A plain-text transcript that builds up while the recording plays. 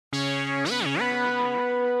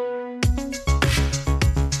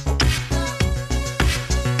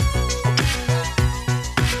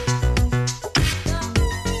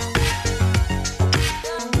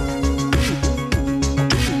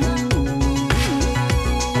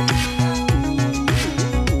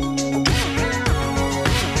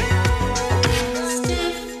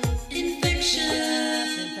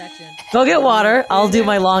Go get water. I'll do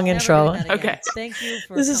my long intro. Okay. Thank you.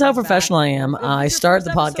 This is how professional I am. I start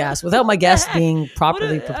the podcast without my guest being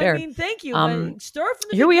properly prepared. I mean, thank you. Start from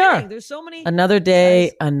the Here we beginning. are. There's so many. Another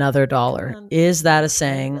day, another dollar. Is that a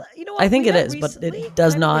saying? I think it is, but it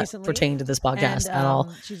does not pertain to this podcast at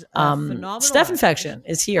all. Steph Infection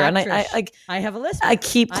is here, and I have a list. I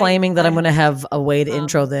keep claiming that I'm going to have a way to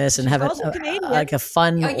intro this and have it like a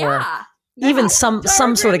fun or even some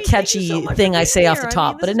sort of catchy thing I say off the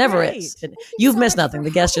top, but it never is. You've missed nothing. The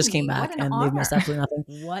guest just came back, and they've missed absolutely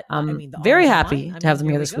nothing. I'm very happy to have them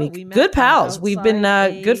here this week. Good pals. We've been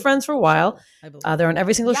good friends for a while. They're on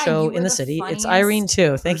every single show in the city. It's Irene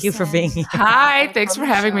too. Thank you for being here. Hi, thanks for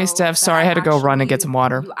having me, Steph. Sorry, I had to go run and get some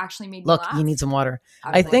water. Look, you need some water.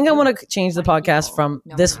 I think I want to change the podcast from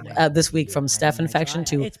this week from Steph Infection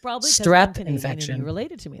to Strep Infection.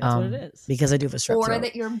 Related to me. That's what it is. Because I do have a strep Or throat.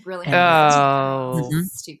 that you're brilliant. Oh.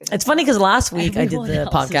 Stupid. It's funny because last week I did the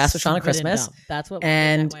podcast with Sean at Christmas,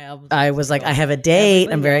 and I was like, I have a date.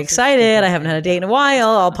 I'm very excited. I haven't had a date in a while.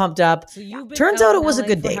 All pumped up. Turns out it was a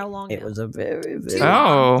good date. It was a very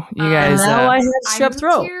Oh, you guys. now I had strep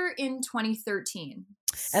throat. I moved here in 2013.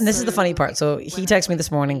 And this is the funny part. So he texted me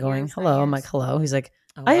this morning going, hello. I'm like, hello. He's like,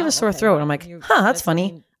 I have a sore throat. I'm like, that's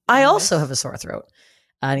funny. I also have a sore throat.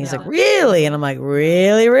 And he's like, really? And I'm like,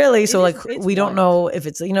 really, really? So like, we don't know if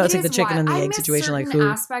it's, it's like the chicken and the egg situation, like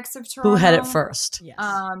who had it first. Yes.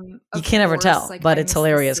 You can't ever tell, but it's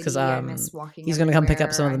hilarious because he's going to come pick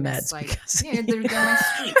up some of the meds because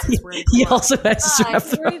he also has strep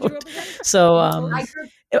throat. So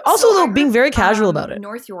also though, being very casual about it.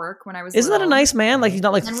 North York when I was Isn't that a nice man? Like he's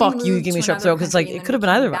not like, fuck you, give me strep throat, because it's like it could have been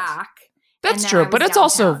either of us. That's true, but it's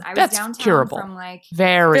also that's curable. From like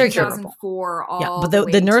very curable. 2004 Yeah, but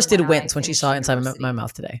the nurse did wince when she saw it inside my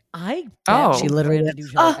mouth today. She literally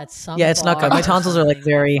yeah, it's not good. My tonsils are like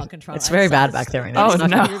it's very bad back there right now. Oh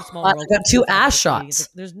no, I got 2 ass shots.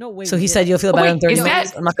 There's no way. So he said you'll feel better in 30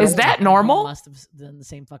 minutes. Is that normal?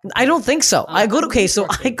 I don't think so. I go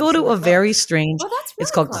to a very strange. It's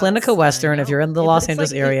called Clinica Western. If you're in the Los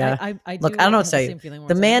Angeles area, look, I don't know what to tell you.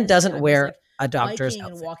 The man doesn't wear a doctor's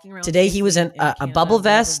outfit. Today he was in a bubble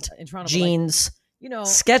vest, jeans,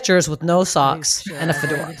 Skechers with no socks, and a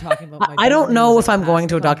fedora. I don't know if I'm going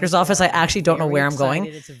to a doctor's office. I actually don't know where I'm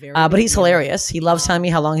going. But he's hilarious. He loves telling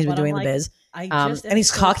me how long he's been doing the biz. And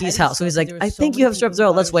he's cocky as hell. So he's like, I think you have strep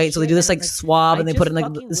throat. Let's wait. So they do this like swab and they put it in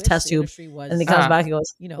like this test tube. And he comes back and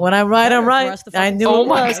goes, when I'm right, I'm right. I knew it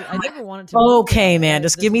was. Okay, man,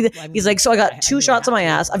 just give me he's like, so I got 2 shots on my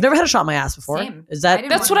ass. I've never had a shot in my ass before. Is that?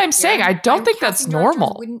 That's what I'm saying. I don't think that's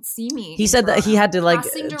normal. He said that he had to like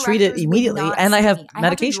treat it immediately, and I have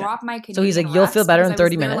medication. So he's like, you'll feel better in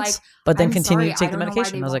 30 minutes, but then continue to take the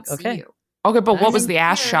medication. I was like, okay. Okay, but what was the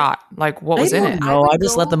ass shot? Like, what was in it? No, I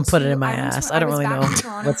just let them put it in my ass. I don't really know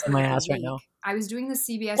what's in my ass right now. I was doing the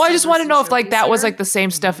CBS. Well, I just want to know if like that was like the same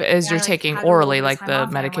stuff as you're taking orally, like the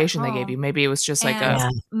medication they gave you. Maybe it was just like a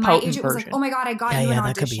potent version. Oh my god, I got you an audition.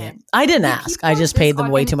 That could be it. I didn't ask. I just paid them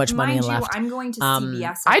way too much money and left. I'm going to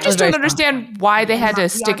CBS. I just don't understand why they had to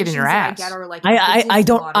stick it in your ass. I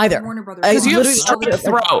don't either. Because you have strep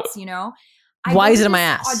throat. Why is it in my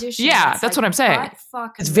ass? Yeah, that's what I'm saying.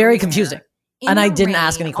 It's very confusing. And I didn't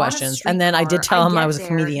ask any questions. And then I did tell him I was a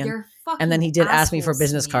comedian. And then he did ask me for a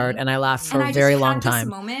business card, and I laughed for a very long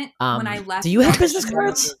time. Do you have business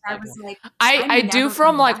cards? I do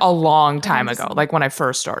from like a long time ago, like when I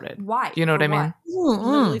first started. Why? You know what I mean?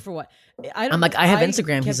 Literally for what? I'm like, I have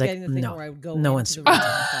Instagram. He's like, no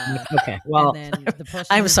Instagram. Okay, well,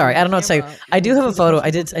 I'm sorry. I don't know what to say. I do have a photo.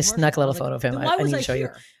 I snuck a little photo of him. I need to show you.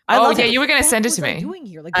 You were going to send it to me.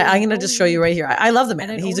 I'm going to just show you right here. I love the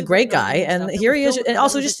man. He's a great guy. And here he is. And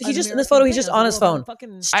also he just in this photo, he's just on his phone.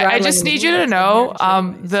 I just need you to know,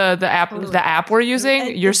 the app we're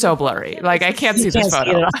using, you're so blurry. Like I can't see this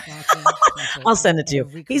photo. I'll send it to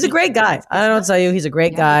you. He's a great guy. I don't know what to tell you. He's a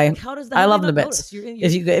great guy. I love him to bits.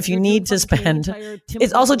 If you need to spend,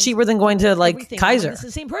 it's also cheaper than going to like Kaiser. It's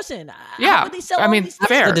the same person. Yeah. I mean,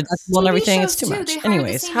 fair. The deductible and everything. It's too much.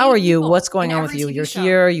 Anyways, how are you? What's going on with you? You're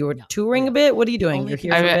here. You were touring a bit. What are you doing? You're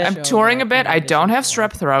here. I'm touring a bit. I don't have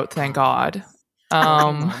strep throat, thank God.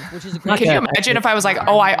 Can you imagine if I was like,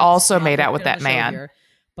 I also made out with that man?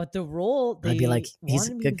 But the role, I'd be like, he's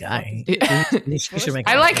a good guy.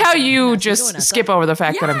 I like how you just skip over the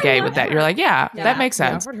fact that I'm gay with that. You're like, that makes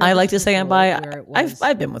sense. I like to say I'm bi.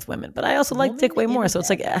 I've been with women, but I also like dick way more. So it's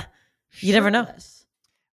like, you never know.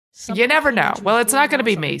 You never know. Well, it's not going to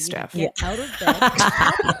be me, Steph. Get out of bed.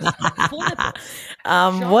 Full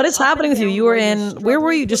nipples. What is happening with you? You were where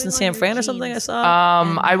were you? Just in San Fran or something? I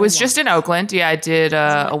saw. I was just in Oakland. Yeah, I did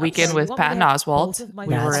a weekend with Pat and Oswald.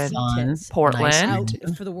 We were in Portland.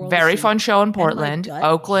 Very fun show in Portland.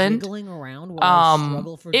 Oakland.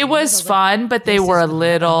 It was fun, but they were a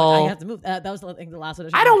little. That was the last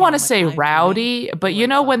audition. I don't want to say rowdy, but you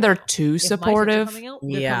know when they're too supportive.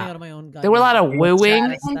 Yeah, there were a lot of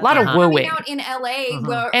wooing. A lot of wooing out in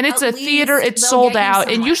LA, and it's a theater. It's sold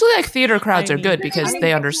out, and usually like theater crowds are good because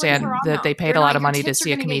they understand that they paid a lot of money to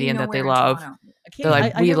see a comedian that they love. They're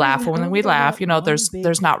like, we laugh when we laugh. You know,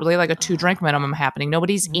 there's not really like a 2-drink minimum happening.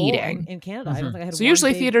 Nobody's eating in Canada. I don't think I had so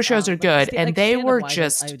usually theater shows are good, and they were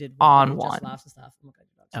just on one.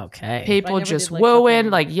 Okay. People just wooing,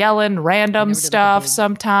 like yelling random stuff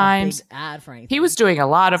sometimes. He was doing a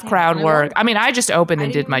lot of crowd work. I mean, I just opened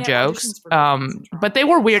and did my jokes. But they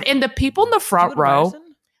were weird. And the people in the front row,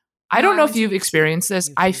 I don't know if you've experienced this.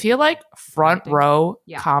 I feel like front row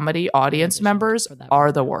comedy audience members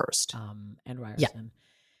are the worst. Yeah.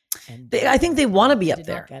 I think they want to be up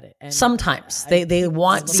there. Sometimes they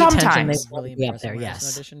want the attention. They want to be up there.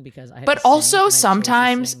 Yes, but also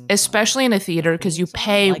sometimes, especially in a theater, because you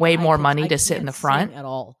pay way more money to sit in the front. And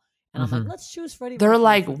I'm like, let's choose Freddie. They're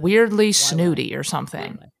like weirdly snooty or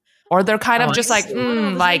something, or they're kind of just like,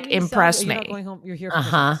 impress me.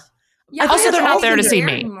 Also, they're not there to see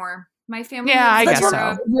me. My family. Yeah, I guess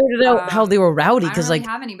so. Weirded out how they were rowdy because really like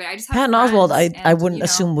have any, but I just have Pat and Oswald, I wouldn't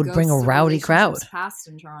assume would bring a rowdy crowd.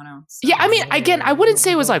 In Toronto, so. Yeah, I mean, again, I wouldn't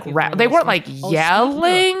say it was like they weren't like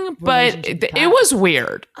yelling, but it was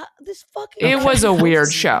weird. It was a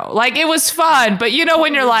weird show. Like it was fun, but you know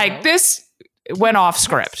when you're like, this went off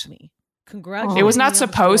script. It was not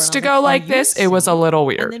supposed to go like this. It was a little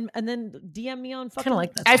weird. And then DM me on fucking kind of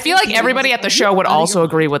like that. I feel like everybody at the show would also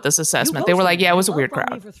agree with this assessment. They were like, "Yeah, it was a weird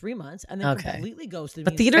crowd." For 3 months, and then completely ghosted.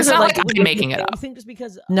 But theaters are are like like making it up. You think just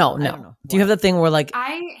because? No. Do you have that thing where like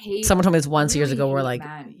I hate? Someone told me this once years ago where like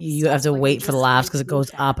you have to wait for the laughs because it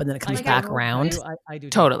goes up and then it comes back around. I do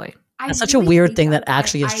Totally. That's such a weird thing that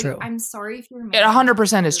actually is true. I'm sorry if you're. It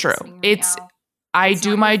 100% is true. I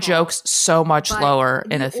do my jokes so much lower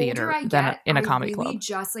in a theater than in a comedy club.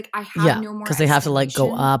 Because they have to like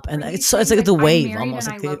go up, and it's like the wave almost,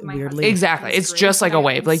 like weirdly. Exactly, it's just like a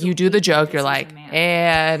wave. Like you do the joke, you're like,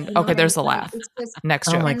 and okay, there's the laugh.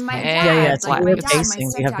 Next joke, it's like weird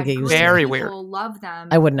pacing. You have to get used to. Very weird.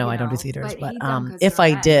 I wouldn't know. I don't do theaters, but if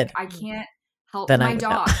I did, I can't. Then I would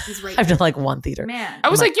know. I've done like one theater. I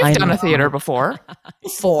was like, you've done a theater before.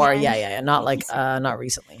 Not like not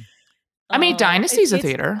recently. I mean, Dynasty's a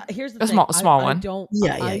theater. Here's the a small one.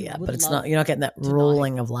 But it's not. You're not getting that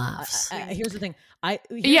rolling of laughs. Here's the thing. But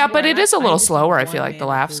it is a little slower. I feel like the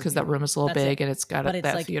laughs because that room is a little big and it's got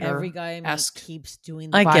that like theater. Every guy keeps doing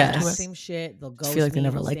the same shit. They'll go. I feel like they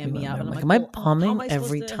never like me. I'm like, am I bombing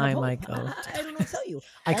every time I go? I don't know what to tell you.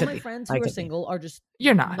 I could be. All my friends who are single are just.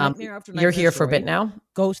 You're not. You're here for a bit now.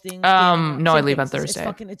 Ghosting. No, I leave on Thursday.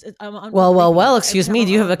 Well. Excuse me.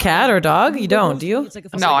 Do you have a cat or a dog? You don't, do you?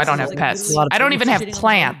 No, I don't have pets. I don't even have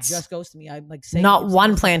plants. Not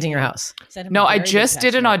one plant in your house. No, I just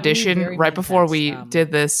did an audition right before we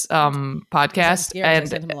did this podcast,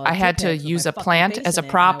 and I had to use a plant as a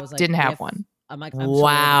prop. Didn't have one.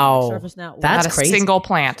 Wow, that's crazy. A single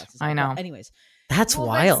plant. I know. Anyways. That's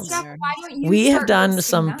wild. We have done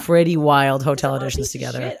some pretty wild hotel auditions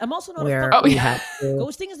together. I'm also not where we had to,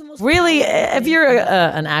 ghosting is the most really, if you're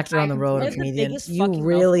an actor on the road, a comedian, you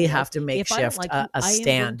really have to make shift a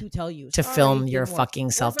stand to film your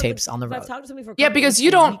fucking self tapes on the road. Yeah, because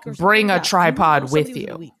you don't bring a tripod with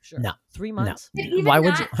you. No. 3 months. No. Why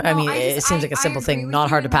would you? I mean, it seems like a simple thing, not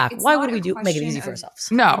hard to pack. Why would we make it easy for ourselves?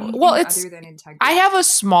 No. Well, I have a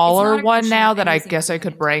smaller one now that I guess I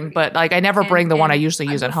could bring, but like I never bring the one I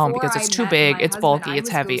usually use at home because it's too big, it's bulky, it's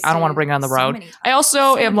heavy. I don't want to bring it on the road. I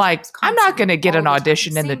also am like, I'm not going to get an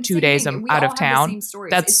audition in the 2 days I'm out of town.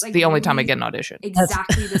 That's the only time I get an audition.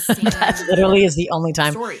 Exactly the same. That literally is the only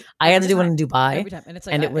time. I had to do one in Dubai,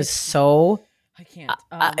 and it was so. I can't.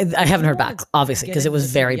 I haven't heard back, obviously, because it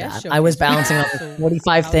was very bad. I was balancing out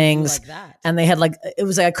 45 things, and they had it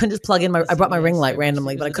was like I couldn't just plug in I brought my ring light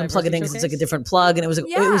randomly, but I couldn't plug it in because it's like a different plug, and it was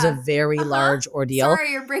a very large ordeal.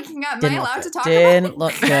 Sorry, you're breaking up. Am I allowed to talk about it? Didn't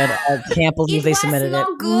look good. I can't believe they submitted it.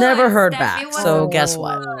 Never heard back. So guess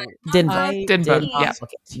what? Didn't vote. Yeah.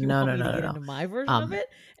 No. My version of it.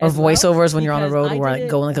 Or voiceovers when you're on the road where I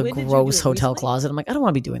go in like a gross hotel closet. I'm like, I don't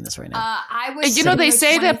want to be doing this right now. They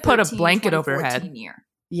say that put a blanket over your head.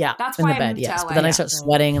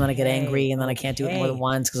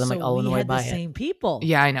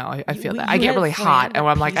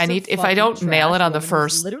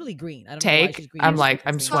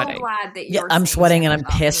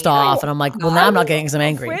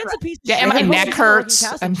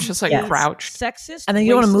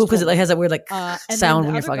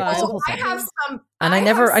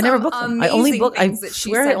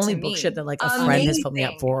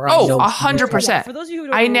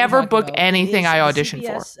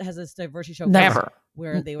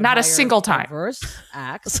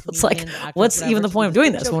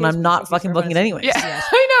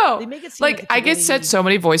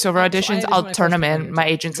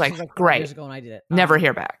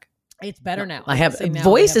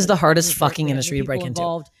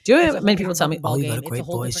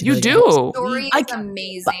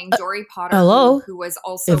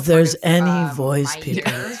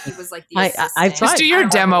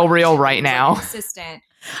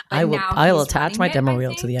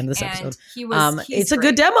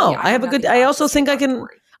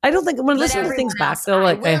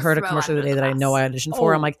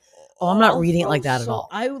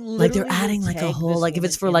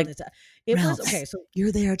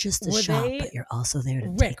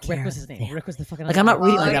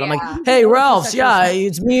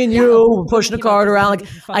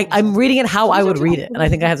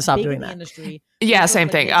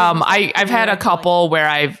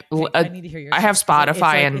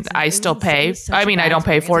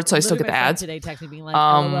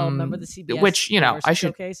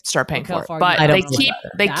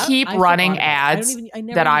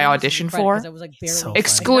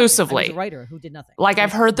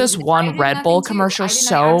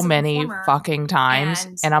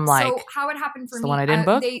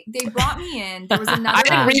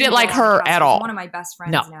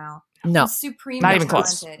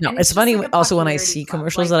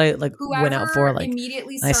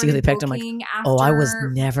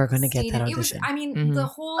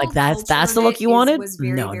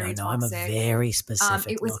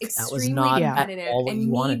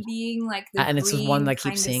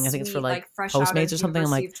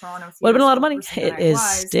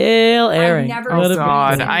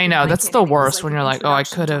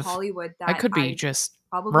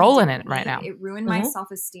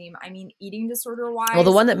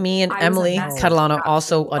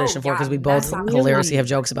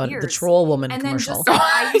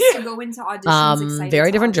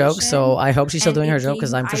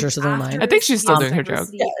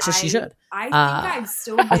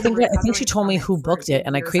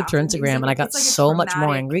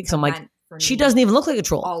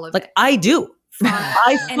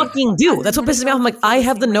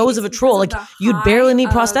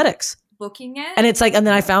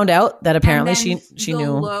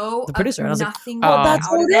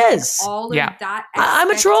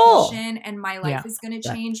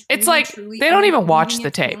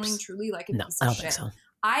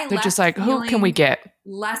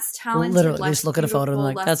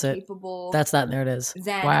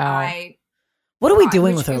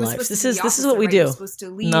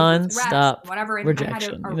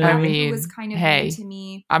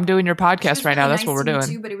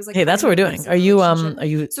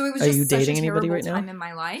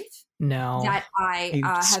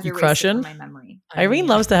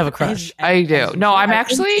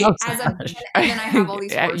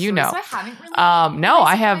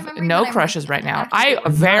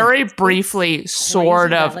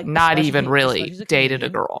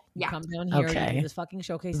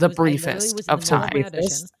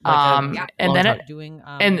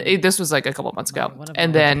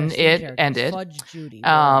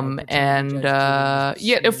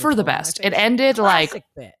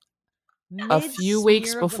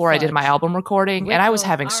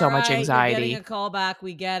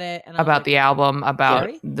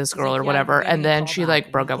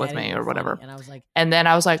 And then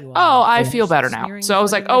I was like, oh, I feel better now. So I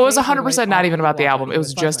was like, oh, it was 100% not even about the album. It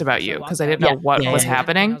was just about you because I didn't know what was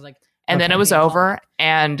happening. And then it was over,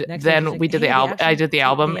 and then we did the album. I did the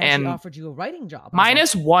album, and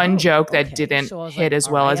minus one joke that didn't hit as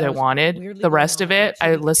well as I wanted. The rest of it,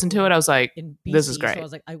 I listened to it. I was like, "This is great.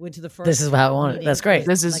 This is how I wanted. That's great.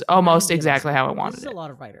 This is almost exactly how I wanted it."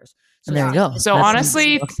 And there you go. So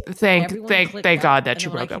honestly, thank God that you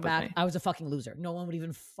broke up with me. I was a fucking loser. No one would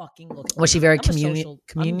even fucking look at me. Was she very communicative?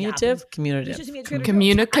 Communicative.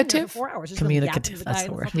 Communicative. That's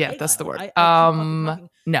the word. Yeah, that's the word.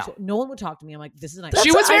 No. So no one would talk to me. I'm like, this is nice.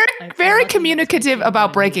 She was very communicative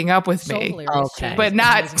about breaking up with me. Okay. But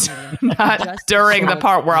not during the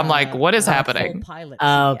part where I'm like, what is happening?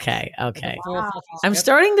 Okay. I'm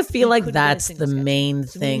starting to feel like that's the main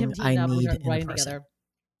thing I need in person.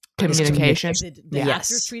 Communication.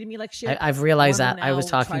 Yes. Treated me like shit. I've realized that. I was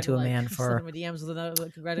talking to a man for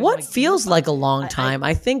what feels like a long time.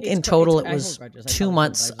 I think in total it was 2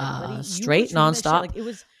 months straight, nonstop.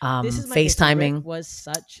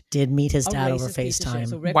 FaceTiming. Did meet his dad over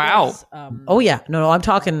FaceTime. Wow. Oh yeah. No, I'm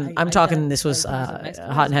talking. This was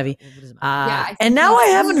hot and heavy. And now I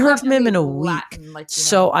haven't heard from him in a week.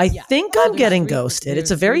 So I think I'm getting ghosted.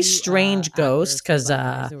 It's a very strange ghost because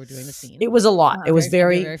it was a lot. It was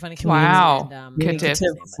very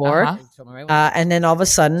communicative before. And then all of a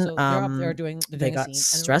sudden, they got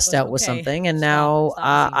stressed out with something, and now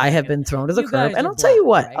I have been thrown to the curb. And I'll tell you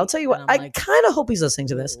what. I kind of hope he's listening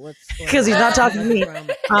to this because he's not talking to me.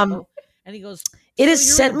 And he goes, it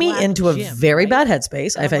has sent me into a very bad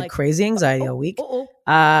headspace. I've had crazy anxiety all week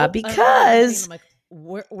because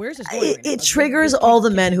where's this it triggers all the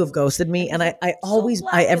men who have ghosted me, and I always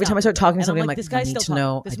every time I start talking to somebody, I'm like, I need to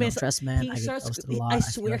know. I don't trust men. I get ghosted a lot. I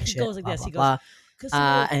swear he goes like this. He goes, and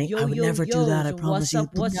I would never do that. I promise you.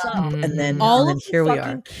 What's up? And then here we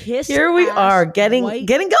are. Here we are getting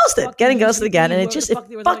ghosted again, and it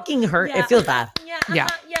fucking hurt. It feels bad. Yeah.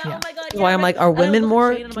 Oh my God. That's why I'm like, are women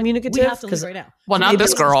more communicative? Because right well, not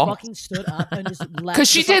this girl. Because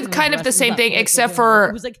she did kind of the same thing, except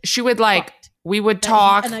for she would like. We would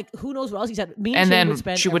talk, and like, who knows what else he said. And then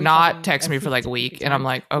she would not text me for like a week, and I'm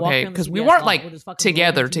like, okay, because we weren't like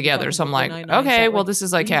together. So I'm like, okay, well, this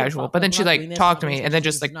is like casual. But then she like talked to me, and then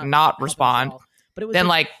just like not respond. Then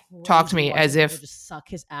like talk to me as if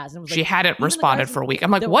she hadn't responded for a week.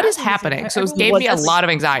 I'm like, what is happening? So it gave me a lot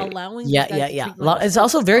of anxiety. Yeah. It's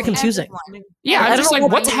also very confusing. Yeah, I'm just like,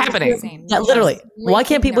 what's happening? Yeah, literally. Why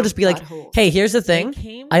can't people just be like, hey, here's the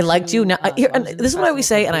thing. I liked you. Now, and this is what I always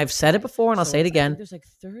say, and I've said it before, and I'll say it again.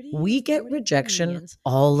 We get rejection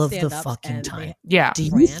all of the fucking time. Yeah. Do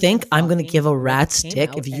you think I'm going to give a rat's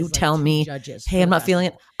dick if you tell me, hey, I'm not feeling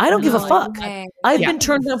it? I don't give a fuck. I've been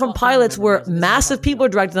turned down from pilots where massive people are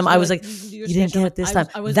directed them. I was like, you didn't get it this time.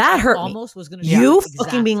 That hurt me. You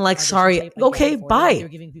fucking being like, sorry. Okay, bye.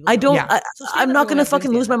 I don't. I'm not going to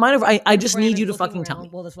fucking lose my mind over. I just need you to fucking tell me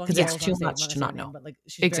because it's too much to not know.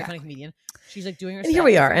 Exactly. She's like doing her. And here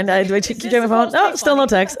we are. And do I keep checking my phone? No, still no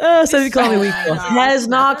text. Said you called me week ago. Has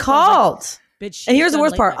not called. And here's the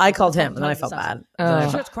worst part. I called him, and then I felt bad. She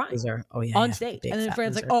starts crying on stage, and then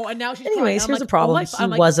Fran's like, "Oh, and now she's." Anyways, here's the problem. He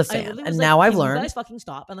was a fan, and now I've learned.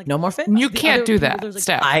 No more fan. You can't do that,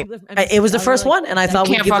 Steph. It was the first one, and I thought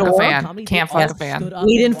we'd give it a fan. Can't fuck a fan.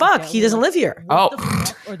 We didn't fuck. He doesn't live here. Oh,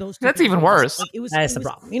 that's even worse. That's the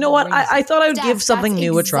problem. You know what? I thought I would give something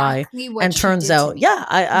new a try, and turns out,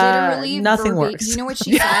 nothing works. You know what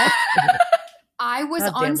she said? I was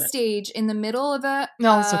on stage in the middle of a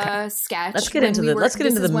sketch. Let's get into the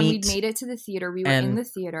when meat. we made it to the theater. We were in the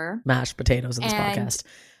theater. Mashed potatoes in this podcast.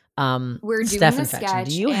 We're doing Steph the infection. sketch.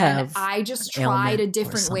 Do you have I just tried a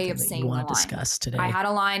different way of saying you want the to discuss today? I had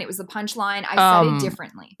a line. It was the punchline. I said it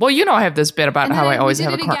differently. Well, you know, I have this bit about how I always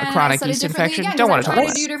have a chronic yeast infection. Don't want to talk about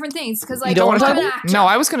it. Do different things because you don't want to talk about it. No,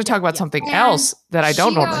 I was going to talk about something else that I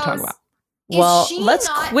don't normally talk about. Well, let's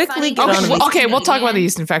quickly get on. Okay, we'll talk about the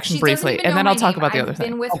yeast infection briefly, and then I'll talk about the other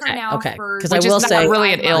thing. Okay, because I will say, not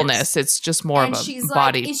really an illness; it's just more of a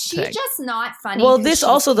body thing. Is she just not funny? Well, this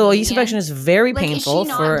also though, yeast infection is very painful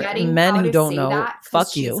for men who don't know.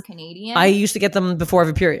 Fuck you. I used to get them before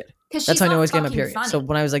every period. That's how I always get my period. So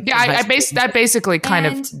when I was like, that basically kind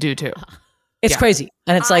of do too. It's crazy.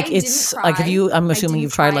 And it's like, it's like, if you, I'm assuming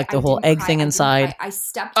you've tried like the whole egg thing inside. I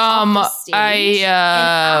stepped off the stage.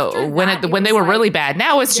 When they were really bad,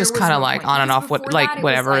 now it's just kind of like on and off,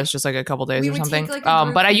 whatever. It's just like a couple days or something.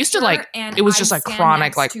 But I used to like, it was just like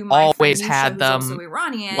chronic, like always had them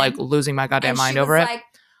like losing my goddamn mind over it.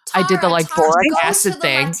 I did the like boric acid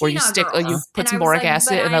thing where you stick, you put some boric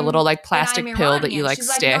acid in a little like plastic pill that you like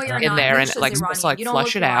stick in there and it like supposed to like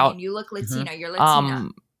flush it out. You look Latina. You're Latina.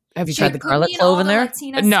 Have you tried the garlic clove in there?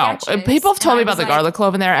 No. People have told me about the garlic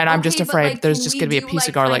clove in there, and I'm just afraid there's just going to be a piece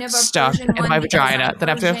of garlic stuck in my vagina that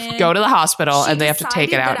I have to go to the hospital and they have to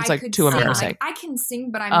take it out. It's like too embarrassing. I can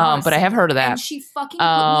sing, but I'm not. But I have heard of that. And she fucking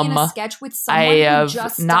put me in a sketch with someone I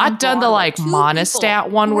have not done the like monostat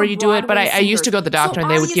one where you do it, but I used to go to the doctor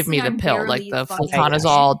and they would give me the pill, like the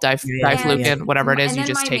fluconazole, diflucan, whatever it is. You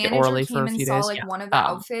just take it orally for a few days. One of the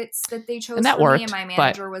outfits that they chose and that worked,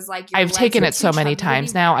 but I've taken it so many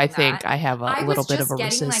times now. I think I have a little bit of a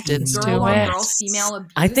resistance to it.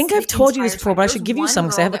 I think I've told you this before, but I should give you some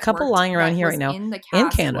because I have a couple lying around here right now in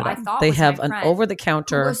Canada. They have an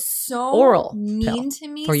over-the-counter oral pill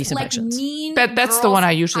for yeast infections. That's the one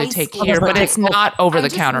I usually take here, but it's not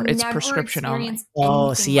over-the-counter. It's prescription only.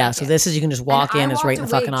 Oh, so yeah. So this is, you can just walk in. It's right in the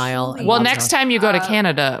fucking aisle. Well, next time you go to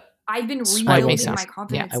Canada, I've been rebuilding my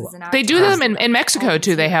confidence as an actor. They do them in Mexico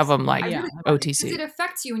too. They have them like OTC. It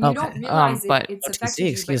affects you and you don't realize it's affecting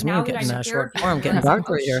you. Excuse me, I'm getting a short form, getting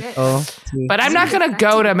darker here. Oh, but I'm not going to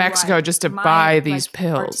go to Mexico just to buy these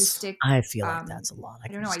pills. I feel like that's a lot. I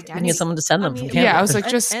don't know. I need someone to send them from Canada. Yeah, I was like,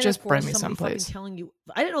 just bring me someplace.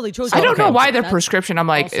 I didn't know they chose. I don't know why they're prescription. I'm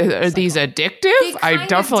like, are these addictive? I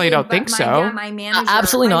definitely don't think so.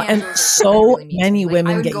 Absolutely not. And so many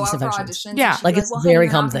women get yeast infections. Yeah, like it's a very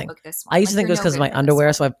common thing. I used to think it was because of my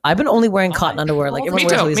underwear, so I've been only wearing cotton underwear. Like me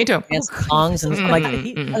too. Thongs and like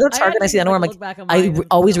I go to Target and I see that underwear. I'm like, I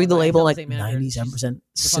always read the label like 97%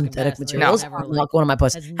 synthetic materials. Like one of my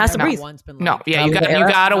posts has to breathe. No, yeah, you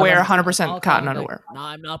got to wear 100% cotton underwear. No,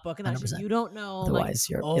 I'm not booking that. You don't know. Otherwise,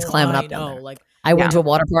 it's climbing up down there. I went to a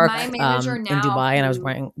water park in Dubai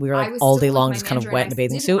and we were like all day long just kind of wet in a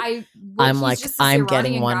bathing suit. I'm like, I'm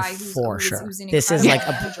getting one for sure. This is like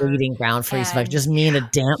a breeding ground for yeast infection. Just me in a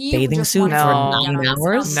damp bathing suit for 9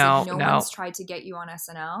 hours. No one's tried to get you on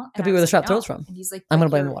SNL. Could be where the strap throat's from. And he's like, I'm going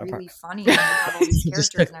to blame the water park. It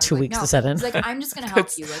just took 2 weeks to set in. He's like, I'm just going to help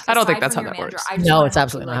you. I don't think that's how that works. No, it's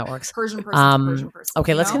absolutely not how it works.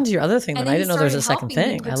 Okay, let's get into your other thing then. I didn't know there was a second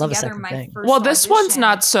thing. I love a second thing. Well, this one's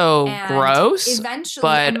not so gross,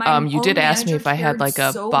 but you did ask me if I had like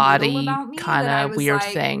a body kind of weird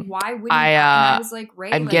thing.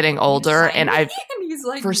 I'm getting older and I've,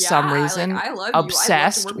 for some reason,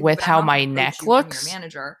 obsessed with how my neck looks.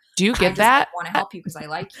 Do you get that? I want to help you because I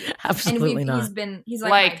like you. Absolutely not. He's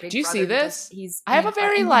like do you see this? I have a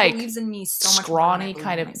very like scrawny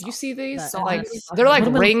kind of. Do you see these? Like they're like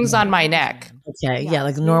rings on my neck. Okay, yeah,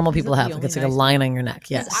 like normal people have. Like it's like a line on your neck.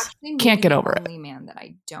 Yes, can't get over it. Only man that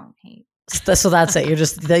I don't hate. So that's it. You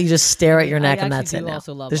just stare at your neck and that's it now.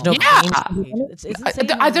 There's no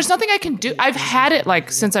there's nothing I can do. I've had it like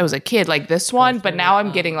since I was a kid, like this one, but now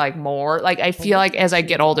I'm getting like more. Like I feel like as I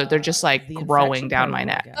get older, they're just like growing down my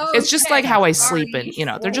neck. It's just like how I sleep and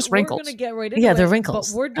they're just wrinkles. Yeah, they're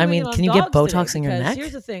wrinkles. I mean, can you get Botox in your neck?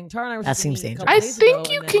 That seems dangerous. I think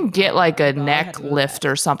you can get like a neck lift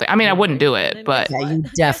or something. I mean, I wouldn't do it, but you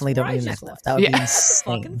definitely don't need a neck lift. That would be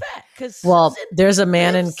insane. Well, there's a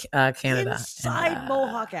man in Canada. Inside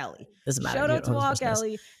Mohawk Alley. Doesn't matter. Shout out to Mohawk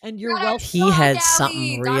Alley, and you're welcome. He had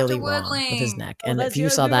something really wrong with his neck, and if you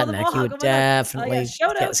saw that neck, you would definitely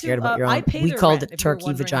get scared about your own. We called it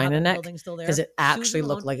turkey vagina neck because it actually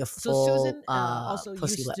looked like a full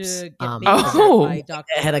pussy lips. It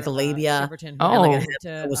had like a labia.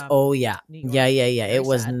 It was It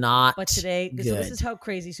was not. But today, good. So this is how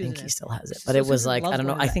crazy Susan I think he still has it, but it was like I don't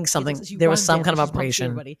know. I think there was some kind of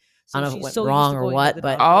operation. I don't know if it went wrong or what,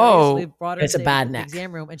 but it's a bad neck.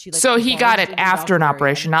 So he got it after an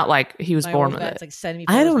operation, not like he was born with it.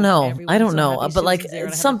 I don't know. But like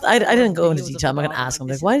I didn't go into detail. I'm not gonna ask him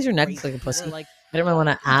like, why does your neck look like a pussy? I didn't really want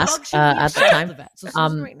to ask at the time.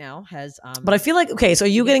 Right now has, but I feel like okay. So are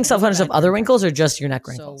you getting self-conscious of other wrinkles or just your neck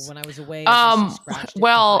wrinkles? So when I was away,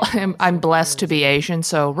 well, I'm blessed to be Asian,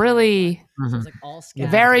 so really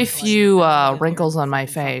very few wrinkles on my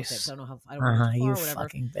face. You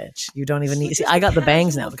fucking bitch. You don't even need. See, I got the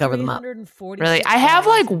bangs now to cover them up. Really, I have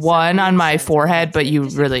like one on my forehead, but you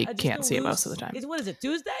really can't see it most of the time. What is it,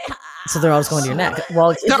 Tuesday? So they're always going to your neck.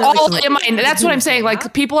 Well, they're all in my. That's what I'm saying.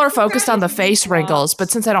 Like people are focused on the face wrinkles, but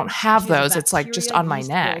since I don't have those, it's like just on my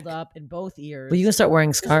neck. Up in both ears. Well, you can start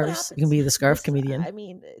wearing scarves. You can be the scarf comedian. I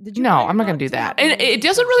mean, no, I'm not going to do that. And it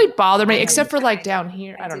doesn't really bother me, except for like down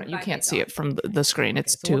here. I don't know. You can't see it from the screen.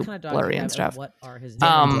 It's too blurry and stuff.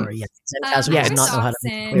 No,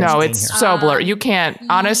 it's so blurry. You can't.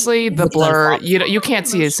 Honestly, the blur. You can't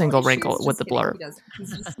see a single wrinkle with the blur.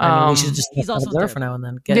 We should just put a blur for now and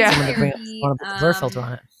then. Get someone to bring a blur filter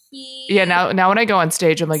on it. Yeah, now when I go on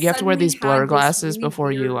stage, I'm like, you have to wear these blur glasses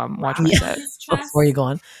before you watch my set. Before you go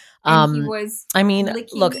on. I mean,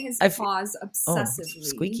 look, paws obsessively.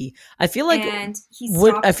 Squeaky. I feel like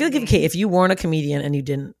if you weren't a comedian and you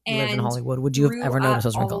didn't live in Hollywood, would you have ever noticed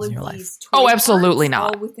those wrinkles in your life? Oh, absolutely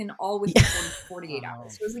not. All within 48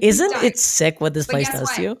 hours. So Isn't it sick what this place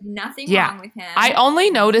does to you? Nothing wrong with him. I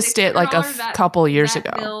only noticed it like a couple years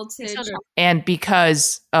ago, and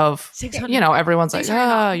because of everyone's like,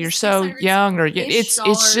 oh, you're so young, or it's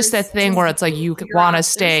just that thing where it's like you want to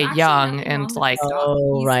stay young and like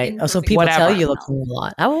right. Oh, so people tell you look a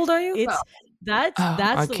lot. How old are you?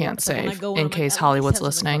 I can't say in case Hollywood's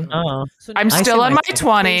listening. Oh. I'm still in my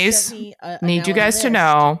 20s. Need you guys to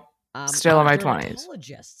know. Still in my 20s.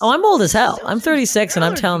 Oh, I'm old as hell. I'm 36 and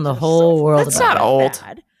I'm telling the whole world That's about not old.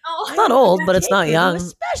 It's not old, but it's not young.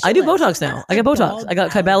 I do Botox now. I get Botox. I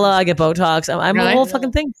got Kybella. I get Botox. I'm Really? a whole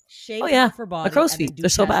fucking thing. Oh yeah, my crow's feet. They're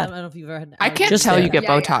so bad. I can't tell you get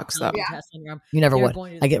Botox though. You never would.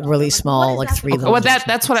 I get really small, like 3 little. Well,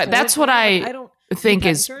 that's what I think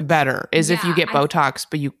is better is if you get Botox,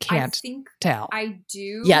 but you can't tell. I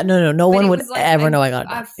do. Yeah, no one would ever know I got it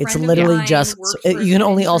done. It's literally just you can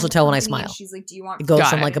only also tell when I smile. She's like, "Do you want?" It goes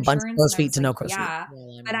from like a bunch of crow's feet to no crow's feet. Yeah,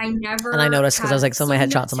 but I never. And I noticed because I was like, some of my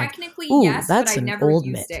headshots, I'm like, ooh, that's an old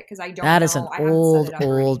mitt. That is an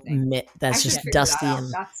old mitt that's just dusty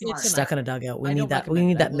and stuck in a dugout. We need that. We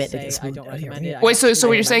need that mitt to get smoothed out here. Wait, so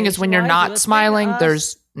what you're saying is when you're not smiling,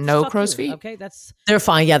 there's no crow's feet? Okay, they're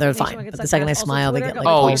fine. Yeah, they're fine. But the second I smile, they get like.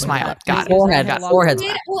 Oh, you smile. Got it. Forehead's back.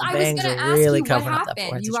 Well, I was going to ask you what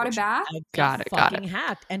happened. You got it back? Got it.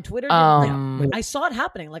 Hacked and Twitter. I saw it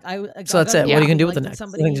happening. Like so that's it. What are you gonna do with the next?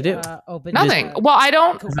 Nothing to do. Nothing. Well, I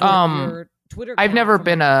don't. I've never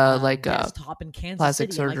been a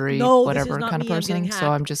plastic surgery, whatever kind of person. So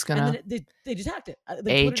I'm just gonna they just hacked it.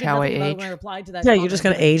 Age how I age. Yeah, you're just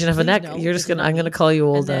gonna age and have a neck. You're just gonna. I'm gonna call you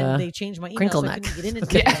old. They changed my email, crinkle so neck.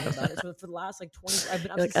 Okay. So for the last 20, I've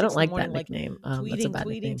been up I don't like that nickname. That's a bad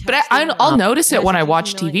nickname. But I'll notice it when I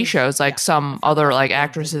watch TV shows, like some other like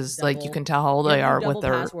actresses, like you can tell how old they are with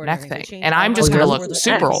their neck thing, and I'm just gonna look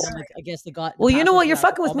super old. Well, you know what? You're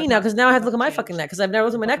fucking with me now because now I have to look at my fucking neck because I've never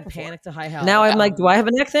looked at my neck before. Now I'm like, do I have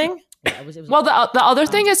a neck thing? Well, the other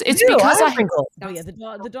thing is, it's because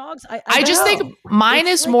the dogs. I just think mine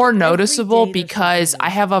is more noticeable because I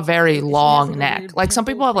have a very long neck. Like some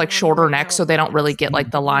people have like shorter necks, so they don't really get like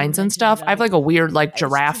the lines and stuff. I have like a weird like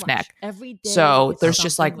giraffe neck. So there's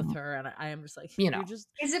just like, you know,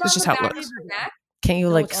 it's just how it looks. Can't you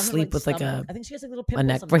like sleep with like a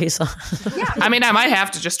neck brace on? I mean, I might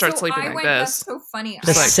have to just start sleeping like this. That's so funny.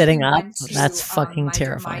 Just like, sitting up. That's fucking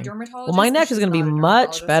terrifying. Well, my neck is going to be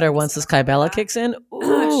much better once this Kybella kicks in.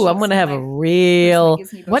 Ooh, I'm going to have a real,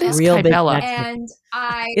 what is real Kybella? And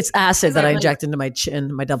it's acid that I inject into my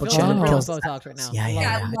chin, my double chin. And kills Botox right now.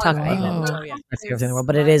 Yeah. I talk about it. Everything in the world,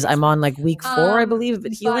 but it is. I'm on like week 4, I believe, of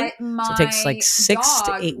it healing. So it takes like 6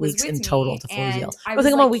 to 8 weeks in total to fully heal. I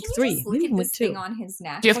think I'm on week 3, maybe week 2. His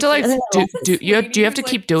neck. Do you have to like do you have to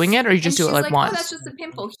keep doing it, or you just do it like once? Oh, that's just a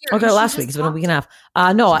pimple. Here. Okay, last week it's been a week and a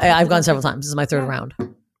half. No, I've gone several times. This is my 3rd round.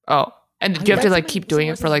 Oh, and do you have to like keep doing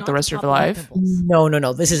it for like the rest of your life? No.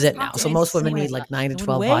 This is it now. So most women need like 9 to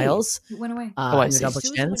 12 vials. It went away. In the double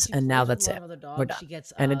chins, and now that's it. We're done.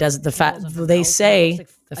 And it does the fat. They say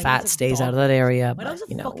the fat stays out of that area, but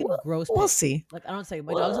you know, we'll see. Like I don't say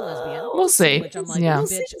my dog's a lesbian. We'll see. Yeah, we'll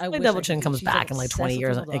see. My double chin comes back in like 20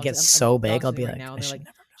 years. It gets so big. I'll be like, I should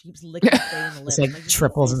never. It's like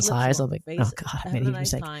triples in size. I'll be like, oh god, I made a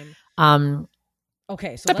mistake.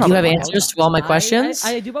 Okay, so do you have answers to all my questions?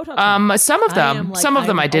 I do Botox. Some of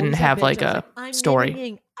them I didn't have like a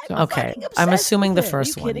story. So. Okay, I'm assuming the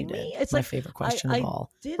first one you did. It's my favorite question of all.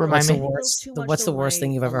 Remind me. What's the worst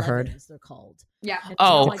thing you've ever heard? Yeah.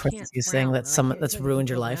 The craziest thing that's ruined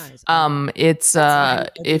your life. It's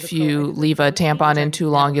if you leave a tampon in too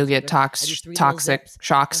long, you'll get toxic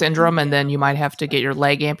shock syndrome, and then you might have to get your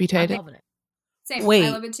leg amputated. Same. Wait. I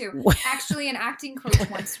love it too. Actually, an acting coach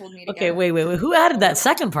once told me to Okay, wait. Who added that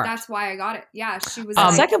second part? That's why I got it. Yeah, she was.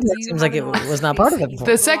 The second part seems like it was not part of it before.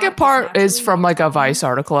 The second part is from like a Vice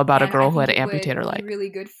article about a girl who had to amputate her leg. Really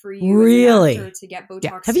good for you. Really? To get Botox.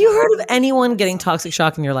 Yeah. Have you heard of anyone getting toxic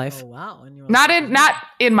shock in your life? Oh, wow. Not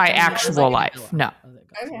in my actual life. No.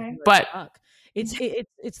 Okay. But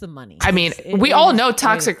it's the money. I mean, we all know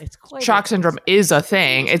toxic shock syndrome is a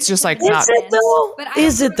thing. It's just like not.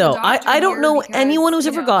 Is it though? I don't know anyone who's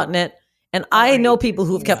ever gotten it, and I know people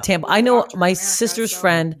who have kept tampons. I know my sister's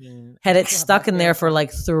friend had it stuck in there for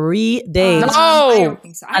like 3 days. No,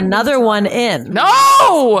 another one in.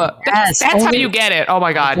 No, that's how you get it. Oh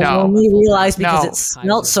my god, no. We realized because it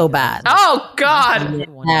smelled so bad. Oh god.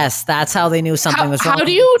 Yes, that's how they knew something was wrong. How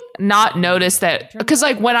do you not notice that? Because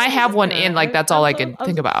like when I have one in, like that's all I can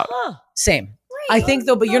think about. Same. I think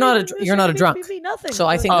though, but you're not a drunk. So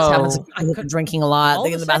I think this happens. I'm drinking a lot. They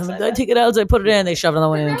get in the bathroom. I take it out. I put it in. They shove another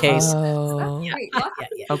one in case.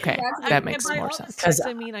 Okay, that makes more sense. Because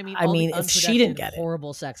I mean, if she didn't get it,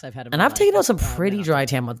 horrible sex I've had. And I've taken out some pretty dry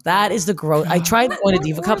tampons. That is the gross. I tried going to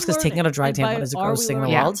Diva Cups because taking out a dry tampon is the grossest thing in the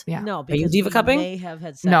world. Yeah. No, are you Diva Cupping?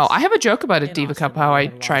 No, I have a joke about a Diva Cup. How I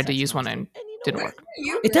tried to use one and didn't work.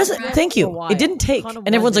 It doesn't. Thank you. It didn't take. And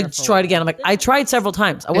everyone's like, try it again. I'm like, I tried several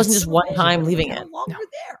times. I wasn't just one time leaving it.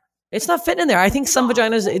 It's not fitting in there. I think some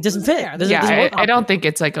vaginas, it doesn't fit. I don't think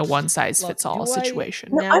it's like a one size fits all situation.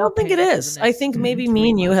 No, I don't think it is. I think maybe me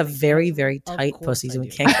and you have very, very tight pussies and we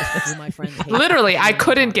can't get this. Literally, I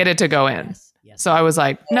couldn't get it to go in. So I was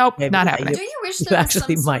like, nope, not happening. Do you wish there was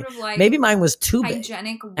actually some might. Sort of like maybe mine was too big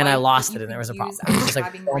and I lost it and there was a problem. It was just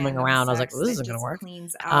like foaming around. I was like, well, this isn't going to work.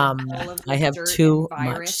 I have too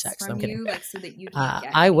much sex. I'm kidding.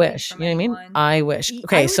 I wish. You know what I mean? I wish.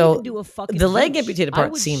 Okay, so the leg amputated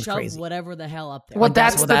part seems crazy. Whatever the hell up there. Well,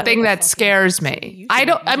 that's the thing that scares me.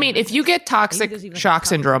 I mean, if you get toxic shock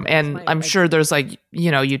syndrome, and I'm sure there's like,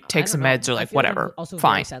 you take some meds or like whatever,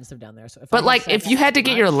 fine. But like, if you had to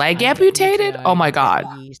get your leg amputated, oh my God,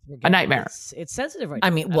 a nightmare. It's sensitive right now.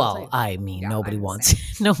 Nobody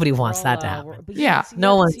wants that to happen. Yeah.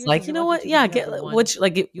 No one's like, you know what? Yeah,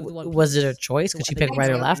 was it a choice? Could she pick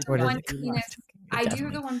right or left? Or did it come left? I do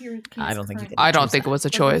have the one penis. I don't think I don't think it was a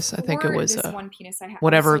choice. I think it was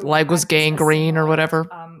whatever leg was gangrene or whatever.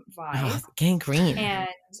 Gangrene. And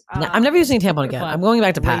I'm never using a tampon again. I'm going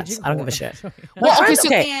back to pads. I don't give a shit. Well,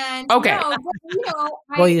 okay.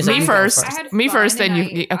 Me first. Then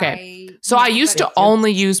you. Okay. So I used to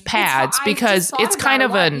only use pads because it's kind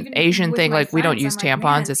of an Asian thing. Like we don't use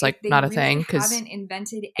tampons. It's like not a thing because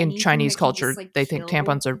in Chinese culture they think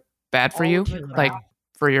tampons are bad for you. Like.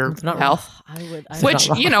 For your health, which,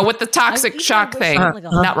 with the toxic shock thing,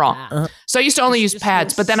 not wrong. So I used to only use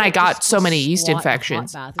pads, but then I got so many yeast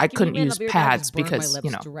infections, I couldn't use pads because,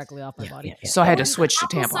 so I had to switch to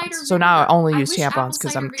tampons. So now I only use tampons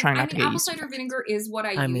because I'm trying not to get yeast infections. Vinegar is what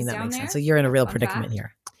I use that makes sense. So you're in a real predicament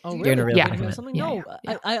here. Oh, really? You're in a real predicament. No,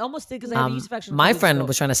 I almost think because I have yeast infection. My friend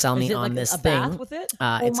was trying to sell me on this thing.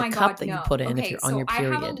 It's a cup that you put in if you're on your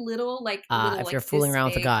period. If you're fooling around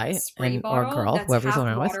with a guy or a girl, whoever you're fooling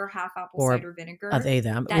around with, or they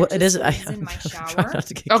them. It is.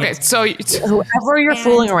 Okay, so whoever you're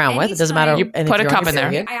fooling around with, it doesn't matter. You put a cup in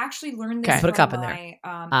there. I actually learned this. Put a cup in there.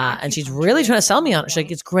 And she's really trying to sell me on it. She's like,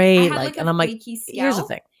 it's great. Like, and I'm like, here's the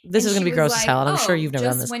thing. This is going to be gross as hell, and I'm sure you've never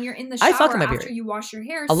done this. I fuck in my period.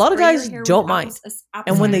 A lot of guys don't mind,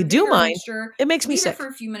 and when they do mind, it makes me sick.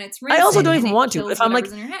 I also don't even want to. If I'm like,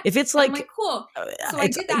 if it's like,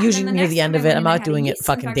 it's usually near the end of it. I'm not doing it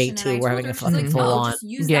fucking day 2. We're having a fucking full on.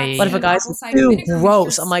 Yeah. But if a guy's too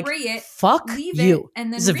gross, I'm like, fuck you.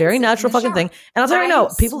 This is a very natural fucking thing. And I'll tell you right now,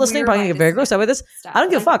 people listening probably get very grossed out with this. I don't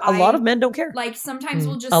give a fuck. A lot of men don't care. Like sometimes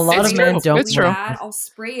we'll just a lot of men don't. It's true. I'll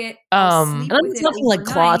spray it. And I'm not talking like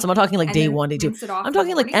clots. I'm not talking like day 1, day 2. I'm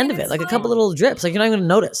talking like end of it, like a couple little drips. Like you're not even gonna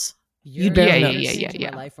notice. You barely notice.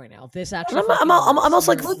 Yeah. Life right now. This actually, I'm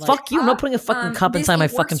also like, fuck you. I'm not putting a fucking cup inside my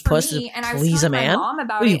fucking puss to please a man.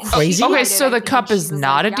 Are you crazy? Okay, so the cup is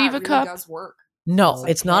not a diva cup. No,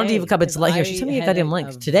 it's not a diva cup. It's like here. She sent me a goddamn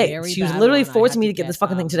link today. She was literally forcing me to get this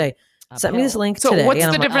fucking thing today. Sent me this link today. So what's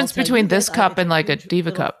the difference between this cup and like a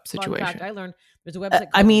diva cup situation? I learned there's a website.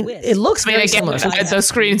 It looks very similar. The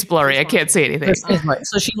screen's blurry. I can't see anything.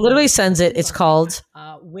 So she literally sends it. It's called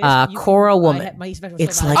Cora Woman.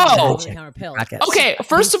 It's like okay.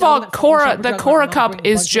 First of all, the Cora cup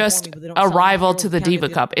is just a rival to the Diva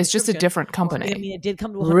cup. It's just a different company. I mean, it did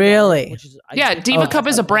come to really. Yeah, Diva cup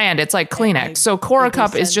is a brand. It's like Kleenex. So Cora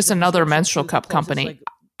cup is just another menstrual cup company.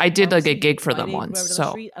 I did like a gig for them once,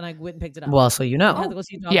 so. Well, so you know.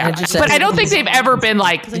 Yeah, but I don't think they've ever been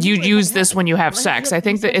like, you use this when you have sex. I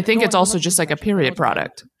think it's also just like a period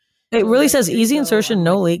product. It really says easy insertion,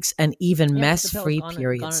 no leaks, and even mess-free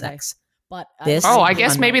period sex. But I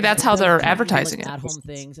guess maybe that's how they're advertising it.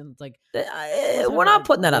 We're not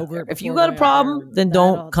putting that up there. If you got a problem, then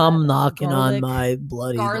don't come knocking on my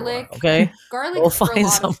bloody door, okay? Garlic we'll find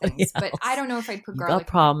somebody things, but I don't know if I'd put garlic. You got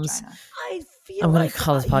problems. I'm going to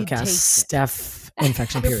call this podcast Steph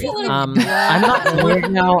Infection Period. I'm not weird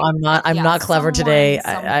now. I'm not clever today.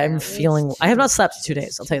 I have not slept in 2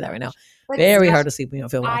 days. I'll tell you that right now. Very hard to sleep when you don't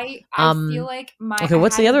feel well. I feel like okay,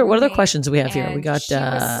 what other questions do we have here? We got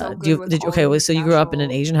so you grew up in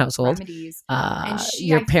an Asian household.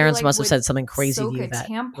 Your parents must have said something crazy to you that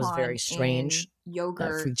was very strange.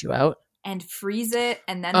 That freaked you out. And freeze it,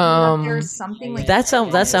 and then there's something like that.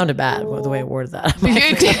 Sounded bad the way I worded that.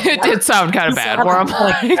 It did sound kind of bad. Where I'm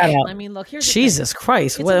like, I mean, look, here's Jesus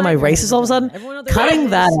Christ! What am I racist all of a sudden?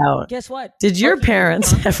 Cutting that out. Guess what? Did your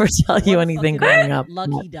parents ever tell you anything growing up?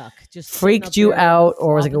 Lucky duck just freaked you out,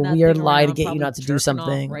 or was like a weird lie to get you not to do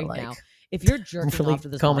something? Right like, now. If you're jerking off to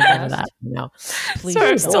this combing into that now, please.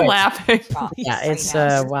 Sorry, I'm still laughing. Yeah, it's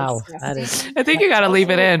wow. That is. I think you got to leave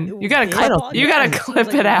it in. You got to clip. You got to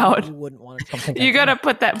clip it out. You got to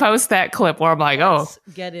post that clip where I'm like, oh,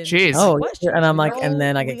 jeez. Oh, and I'm like, and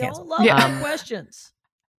then I get canceled. Yeah. Questions.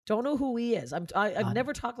 Don't know who he is. I've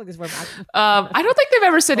never talked like this before. I don't think they've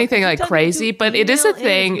ever said anything like crazy, but it is a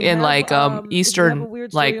thing in like Eastern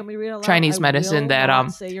like Chinese medicine that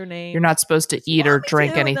you're not supposed to eat or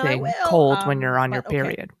drink anything cold when you're on your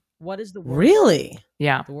period. What is the worst? Really?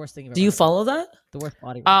 Yeah. The worst thing. Do you follow that? The worst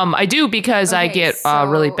body. I do because I get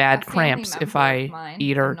really bad cramps if I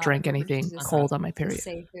eat or drink anything cold on my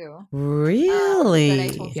period.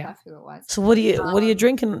 Really? Yeah. So what are you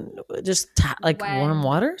drinking? Just like warm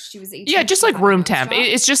water? Yeah, just like room temp.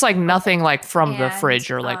 It's just like nothing like from the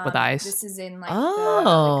fridge or like with ice. This is in like the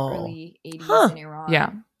early 80s in Iran.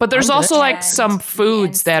 Yeah, but there's also like some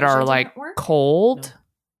foods that are like cold.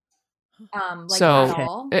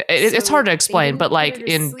 So it's hard to explain, but like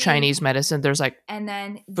in Chinese medicine, there's like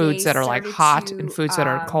foods that are like hot and foods that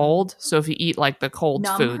are cold. So if you eat like the cold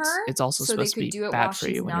foods, it's also supposed to be bad for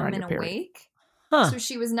you when you're on your period. Huh. So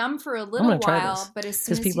she was numb for a little while, but as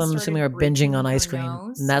soon as people, I'm assuming, are binging on ice cream,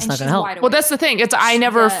 and that's not going to help. Well, that's the thing. I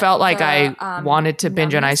never felt like I wanted to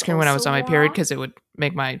binge on ice cream when I was on my period because it would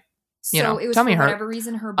make my tummy hurt.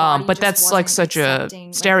 Her but that's like such a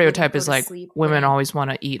stereotype is like women always want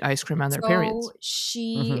to eat ice cream on their periods.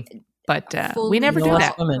 She, but we never do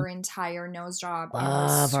that. Her entire nose job.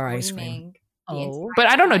 Love our ice cream. But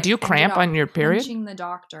I don't know. Do you cramp on your period? The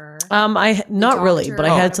doctor. Not really, but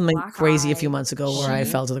I had something crazy a few months ago where I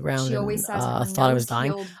fell to the ground and thought I was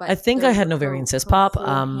dying. I think I had an ovarian cyst pop.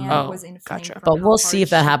 Gotcha. But we'll see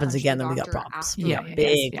if that happens again. Then we got problems. Yeah,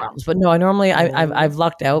 big problems. But no, I've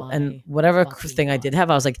lucked out, and whatever thing I did have,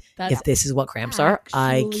 I was like, if this is what cramps are,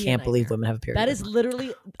 I can't believe women have a period. That is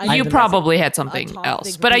literally. You probably had something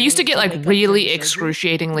else, but I used to get like really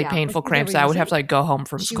excruciatingly painful cramps that I would have to like go home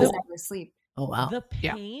from school. Oh wow! The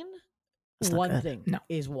pain. One thing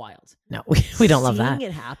is wild. No, we don't love that.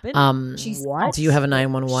 Seeing it happen. What? Do you have a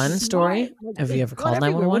 911 story? Have you ever called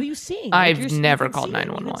 911? What are you seeing? I've never called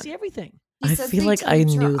 911. See everything. I feel like I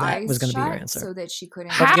knew that was going to be your answer. So that she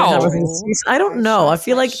couldn't. How? I don't know. I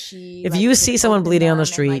feel like if you see someone bleeding on the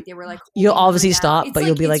street, you'll obviously stop, but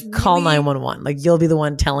you'll be like, call 911. Like you'll be the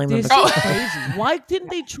one telling them. Crazy. Why didn't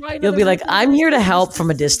they try? You'll be like, I'm here to help from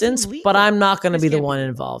a distance, but I'm not going to be the one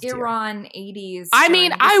involved. Iran 80s. I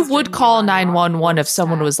mean, I would call 911 if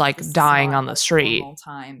someone was like dying on the street.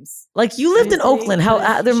 Like you lived in Oakland.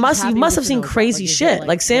 How you must have seen crazy shit.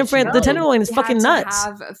 Like San Fran, the Tenderloin is fucking nuts.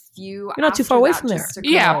 You're not too far away from there.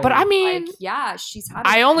 Yeah, but I mean, she's had.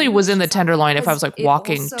 I only was in the Tenderloin if I was like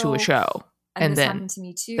walking to a show, and then to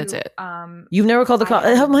me too. That's it. You've never called the cops.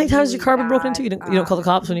 How many times has your car been broken into? You don't call the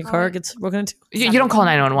cops when your car gets broken into? You don't call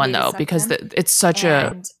 911 though, because it's such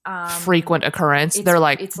a frequent occurrence. They're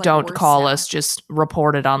like, don't call us, just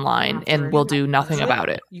report it online, and we'll do nothing about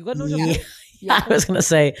it. I was going to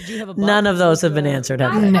say, none of those have been answered,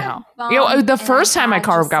 have they? No. The first time my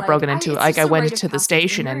car got broken into, like I went to the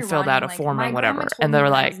station and filled out a form or whatever. And they're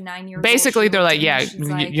like, basically, they're like, yeah,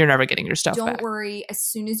 you're never getting your stuff back. Don't worry. As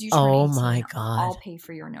soon as you turn 18, my God. I'll pay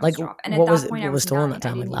for your nose like, job. And what was stolen that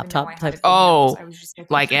time? Like laptop type? Oh,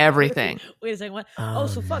 like everything. Wait a second. What? Oh,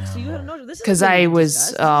 so fuck. So you had a nose job. Because I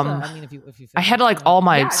was, I had like all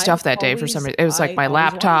my stuff that day for some reason. It was like my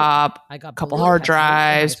laptop, a couple hard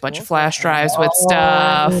drives, bunch of flash drives with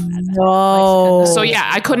stuff. No. So yeah,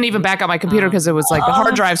 I couldn't even back up my computer because it was like the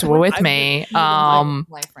hard drives were with me. Some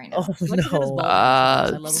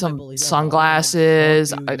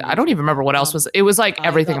sunglasses. I don't even remember what else was. It was like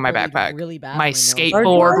everything in my backpack. My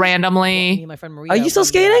skateboard randomly. Are you still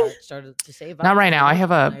skating? Not right now. I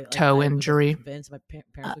have a toe injury.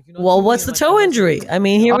 Well, what's the toe injury? I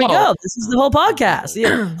mean, here we go. This is the whole podcast.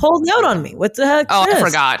 You're holding out on me. What the heck? Oh, I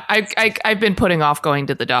forgot. I've been putting off going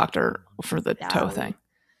to the doctor for the toe thing.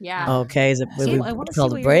 Yeah. Okay. Is it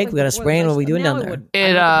called a break? We got a sprain. What are we doing down there?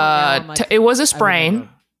 It was a sprain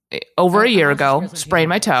over a year ago. Sprained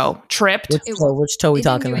my toe. Tripped. Which toe are we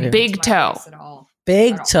talking about here? Big toe.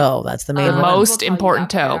 Big toe. That's the main one. Most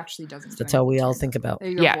important toe. The toe we all think about.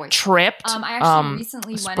 Yeah. Tripped.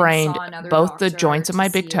 Sprained both the joints of my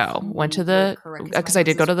big toe. Went to because I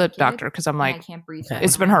did go to the doctor because I'm like,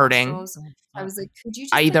 it's been hurting. I was like, could you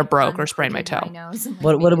I either broke or sprained my toe.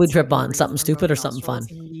 What did we trip on? Something stupid or something fun?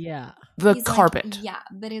 Yeah. The carpet. Yeah,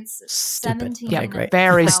 but it's stupid. 17. Yeah, great.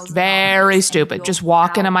 Very, very stupid. Just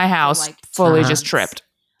walking in my house, fully just tripped.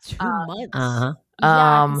 2 months.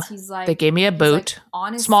 He's like, they gave me a boot,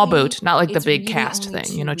 like, small boot, not like the big cast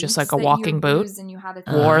thing, just like a walking boot.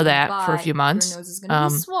 Wore that for a few months.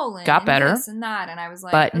 Got better, and I was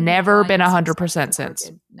like, but never been 100%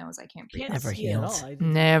 since. Knows I can't breathe. Never healed.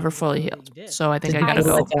 Never fully healed. So I think I gotta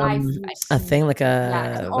go. A thing like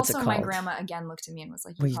a what's it also, called? my grandma again looked at me and was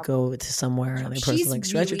like, where you go to somewhere and the person like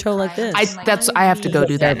stretch your toe like this. I have to go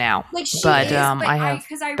do that now. But I have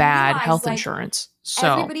bad health insurance.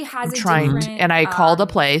 So I'm trying, and I called a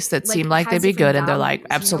place that seemed like they'd be good, and they're like,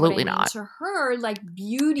 absolutely not. To her, like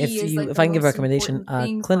beauty if I can give a recommendation,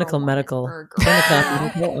 clinical medical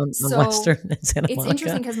on Western and Santa Monica. It's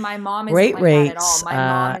interesting because my mom is great like rates. That at all.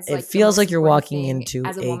 My mom is it feels like you're walking into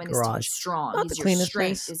a garage. Strong. Not the cleanest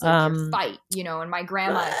place. Is like your fight, and my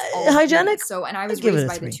grandma is hygienic. So, and I was raised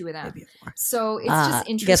by the two of them. So it's just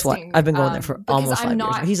interesting. Guess what? I've been going there for almost 5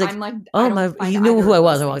 years. He's like, oh my, he knew who I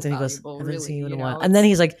was. I walked in. He goes, I haven't seen you in a while. And then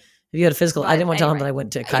he's like, if you had a physical, I didn't want to tell him that I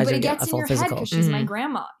went to Kaiser to get a full physical. She's my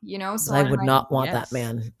grandma, So I would not want that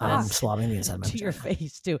man swabbing the inside of my to your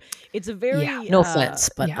face too. It's a very no offense,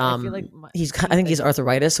 but I think he's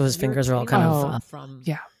arthritis, so his fingers are all kind of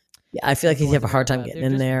Yeah, I feel like he'd have a hard time getting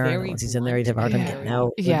in there. Once he's in there, he'd have a hard time getting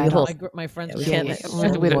out. Yeah, my friends. We don't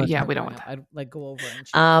want that. I'd like go over.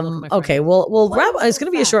 And okay, well, wrap. It's going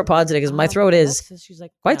to be a short pod today because my throat is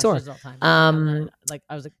quite sore. Like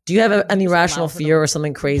I was like, do you have an irrational fear or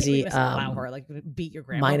something crazy? Allow her, like beat your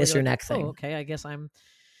grandma. Minus your neck thing. Okay, I guess I'm.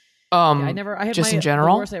 I had just my, in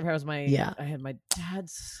general. The worst I ever had was I had my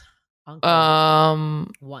dad's. Uncle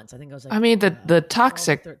once I think I was like, I mean the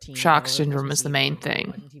toxic shock syndrome is the main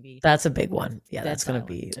thing. That's a big one. Yeah, that's gonna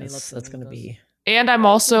be and I'm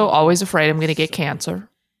also always afraid I'm gonna get cancer.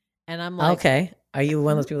 And I'm like, okay, are you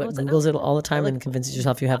one of those people that Googles it all the time and convinces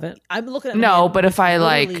yourself you have it? I'm looking at no, but if I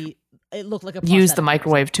like it looked like a use the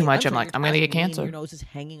microwave too much, I'm like, I'm gonna get cancer. Your nose is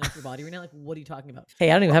hanging off your body right now. Like, what are you talking about?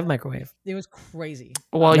 Hey, I don't even have a microwave. It was crazy.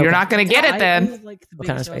 Well, you're not gonna get it then. What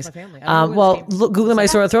kind of space? Googling my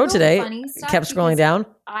sore throat today, kept scrolling down.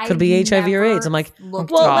 Could be HIV or AIDS. I'm like, well,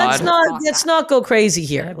 let's not go crazy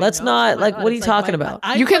here. Let's not like. What are you talking about?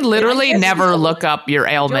 You can literally never look up your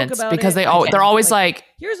ailments because they're always like,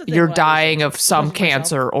 you're dying of some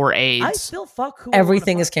cancer or AIDS.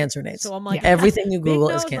 Everything is cancer and AIDS. So I'm like, everything you Google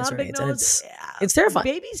is cancer and AIDS, and it's terrifying.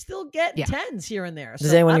 Babies still get tens here and there.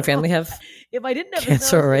 Does anyone in your family have? If I didn't have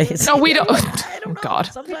cancer or AIDS, no, we don't. Oh God,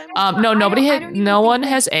 no one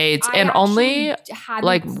has AIDS, and only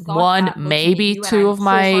like one, maybe two of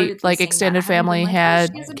my like extended family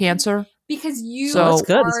had cancer. Because that's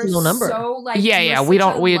good. It's a low number.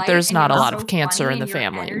 There's not a lot of cancer in the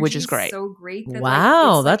family, which is great. So great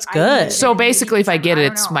wow, that's good. So basically, if I get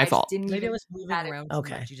it, it's my fault. Maybe I was moving around.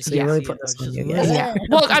 Okay, so you really put this on you. Yeah.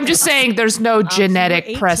 Well, I'm just saying, there's no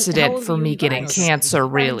genetic precedent for me getting cancer,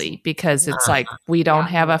 really, because it's like we don't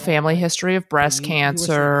have a family history of breast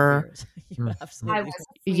cancer. The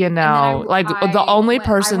only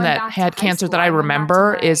person that had cancer that I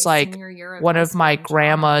remember is like one of my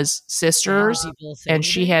grandma's sisters, and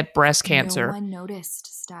she had breast cancer. No one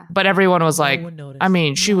noticed, Steph. But everyone was like, I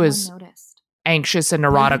mean, she was anxious and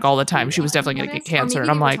neurotic all the time. She was definitely going to get cancer. And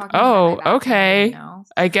I'm like, oh, okay.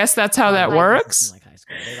 I guess that's how that works.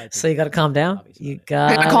 So you got to calm down. You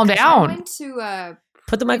got to calm down. I went to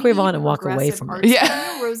put the microwave on and walk away from it.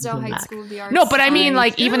 Yeah. Rosedale Heights School of the Arts. No, but I mean,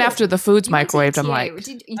 like, even after the food's microwaved, I'm like,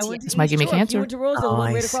 this might give me cancer.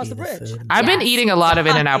 I've been eating a lot of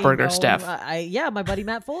In-N-Out Burger, Steph. My buddy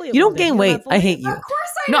Matt Foley. You don't gain weight. I hate you. Of course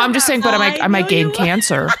I No, I'm just saying, but I might gain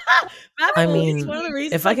cancer. I mean,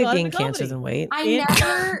 if I could gain cancer, then wait. I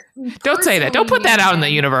never. Don't say that. Don't put that out in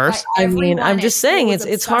the universe. I mean, I'm just saying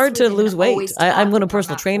it's hard to lose weight. I'm going to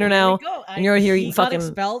personal trainer now, and you're here eating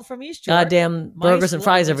fucking goddamn burgers and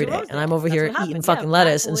fries every day, and I'm over here eating fucking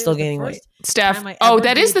lettuce and still gaining weight. Steph,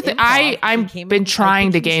 that is the thing. I've been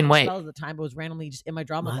trying to gain weight. The time it was randomly just in my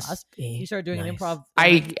drama class. You started doing an improv.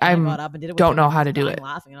 I don't know how to do it.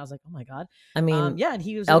 Laughing, and I was like, oh my God. I mean, and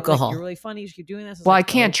he was alcohol. Like, you're really funny. You should keep doing this. Well, I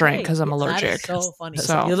can't drink because I'm allergic. That is so funny.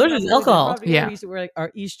 So you're allergic to alcohol. Yeah.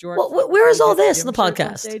 Our East George. Well, where is all this in the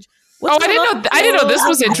podcast? I didn't know this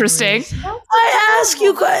was interesting. I ask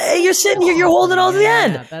you, you're sitting here, you're holding it all to the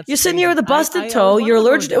end. You're sitting here with a busted toe. You're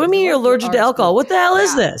allergic. What do you mean you're allergic to alcohol? What the hell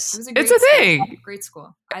is this? It's a thing. Great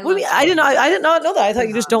school. I did not know that. I thought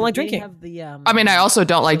you just don't like drinking. I mean, I also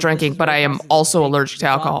don't like drinking, but I am also allergic to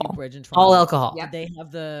alcohol. All alcohol. They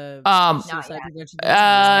have the.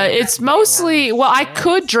 It's mostly. Well, I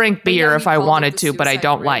could drink beer if I wanted to, but I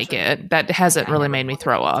don't like it. That hasn't really made me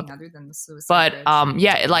throw up. But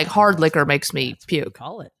like hard liquor makes me puke.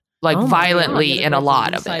 Like violently in a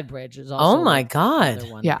lot of it. Oh my God.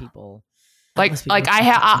 Yeah. Like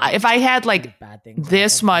if I had like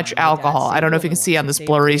this much alcohol, I don't know if you can see on this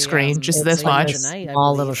blurry screen, just this much.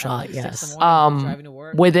 Small little shot, yes.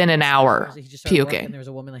 Within an hour, puking.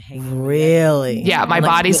 Really? Yeah, my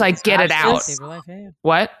body's like, get it out.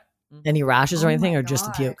 What? Any rashes or anything, or just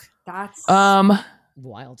the puke? That's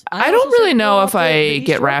wild. I don't really know if I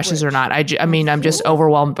get rashes or not. I mean, I'm just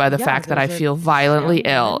overwhelmed by the fact that I feel violently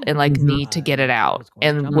ill and like need to get it out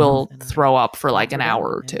and will throw up for like an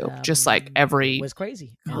hour or two. Just like every was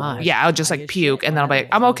crazy. Yeah, I'll just like puke and then I'll be like,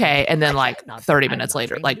 I'm okay. And then like 30 minutes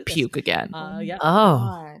later, like puke again. Yeah.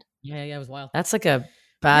 Oh, Yeah, it was wild. That's like a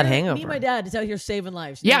bad hangover. Me and my dad is out here saving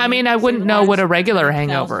lives. Yeah, I mean, I wouldn't know what a regular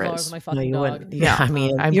hangover is. No, you wouldn't. Yeah, No, I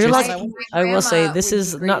mean, I'm you're just- like, I will say this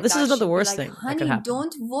is not the worst thing that could happen.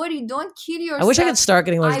 Don't worry, don't kill yourself. I wish I could start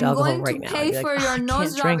getting allergic to I'm alcohol going right to now. pay I'd be like, for your I nose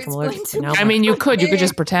can't job. drink. It's I'm allergic. going to Now I mean, you could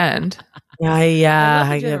just pretend. Yeah, I love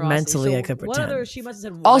the generosity. mentally I So could what other- pretend. she must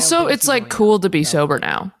have said Also, wild it's things like going cool on. to be sober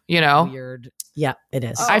now, you know? Weird. Yeah, it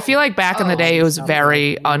is. I feel like back in the day, it was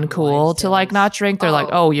very uncool to like not drink. They're like,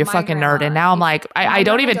 oh, you're my fucking nerd. grandma, And now I'm like, I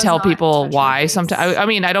don't grandma even does tell not people touch her why. face. Sometimes, I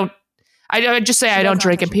mean, I just say She I does don't not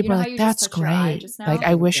drink, touch and it. You people know are how like, you just that's touched your eye great. just now? Like,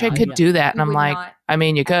 I wish I Yeah, could yeah. do that. And You I'm would like, not I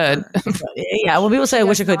mean, you could. Yeah, well, people say I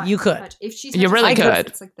wish I could. You could. If she You really touches could.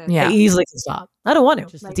 it's like this. Yeah. I easily can stop. I don't want to.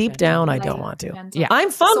 Just like Deep that. down, I Like, don't want to. gentle. Yeah. I'm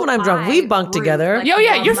fun when I'm drunk. We bunk together. Yo,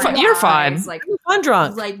 yeah, you're love fun- my you're fun. eyes, Like, I'm fun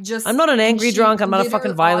drunk. like just I'm not an angry she drunk. I'm not a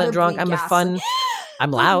fucking literally violent drunk. audibly I'm a gasped, fun. like, I'm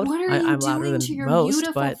like, loud. what are you I'm louder doing than to your most,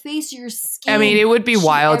 beautiful but face, your skin? I mean, it would be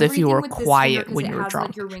wild if you were everything with this quiet finger, 'cause when it you were has, drunk.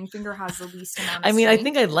 Like, your ring finger has the least amount of I mean, I strength.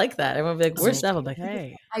 think I'd like that. Everyone would be like, "Where's Steph?" I'm like,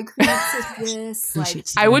 "Hey." I created this. Like,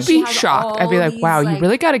 I would she be has shocked. I'd be all like, these, wow, you like-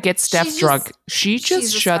 really got to get Steph she's drunk. just- She she's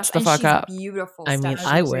just a shuts Steph, the fuck and up. she's beautiful. I mean, Steph.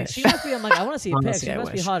 I She's wish. She must be. I'm like, I want to see a pic. Honestly, She I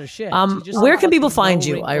must be wish. hot as shit. She just Where has can people fucking find no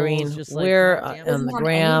you, wrinkles, Irene? just like, Where goddamn. on the Doesn't have any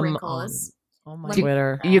gram? On wrinkles. Oh my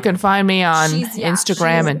Twitter? You can find me on She's- yeah,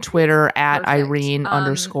 Instagram she's and Twitter at perfect.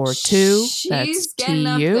 Irene_2. She's That's getting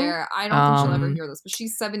up TU. there. I don't think she'll ever hear this, but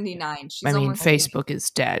she's 79. She's I mean, almost Facebook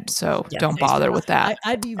is dead, so Yeah, don't Facebook. bother with that.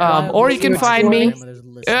 I'd be Or you can find me,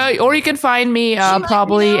 or you can find me might,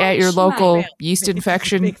 probably you know, at your she local might. yeast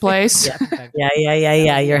infection place.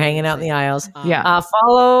 Yeah. You're hanging out in the aisles. Yeah.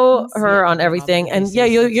 Follow her on everything, and yeah,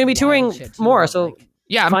 you're gonna be touring more. So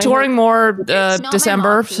Yeah, I'm Find touring more not my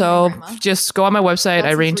December, mom, please, so my grandma. just go on my website,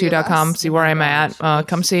 That's the three of irene2.com, us. see where I'm at.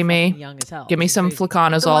 Come see me. Give me some The one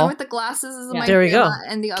flaconazole. with the glasses is Yeah. my there we go. grandma,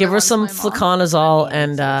 and the other Give her one's some my mom. flaconazole,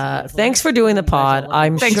 and thanks for doing the pod.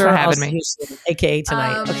 I'm Thanks sure for I'll having see me. you soon, aka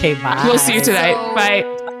tonight. Um, Okay, bye. We'll see you tonight. So- Bye.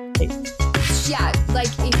 Yeah, like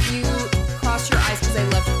if you cross your eyes, because I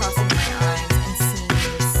love crossing my eyes and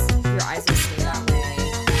seeing your eyes will stay that way.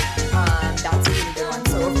 That's a really good one.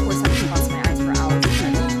 So of course I can cross my eyes for hours if I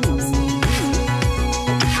don't sneeze.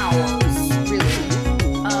 Hours,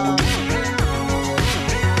 really.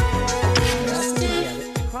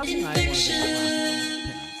 Crossing eyes.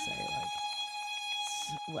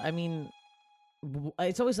 I mean,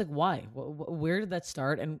 it's always like, why? Where did that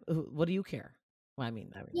start? And what do you care? Well, I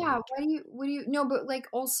mean, Yeah, what do you no, but like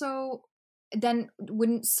also then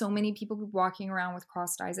wouldn't so many people be walking around with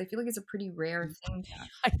crossed eyes? I feel like it's a pretty rare thing.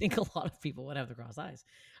 I think a lot of people would have the crossed eyes.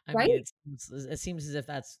 I Right? mean, it seems as if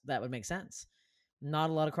that would make sense. Not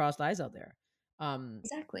a lot of crossed eyes out there.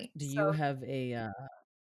 Exactly. Do you So, have a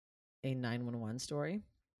 911 story?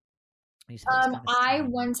 You said it's kinda I sad.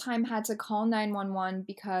 one time had to call 911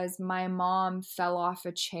 because my mom fell off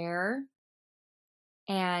a chair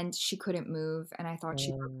and she couldn't move, and I thought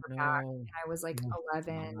she broke her back, no. and I was like Oh,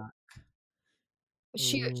 11. fuck.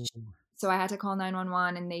 She Ooh. So I had to call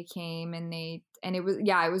 911 and they came and it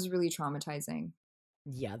was really traumatizing.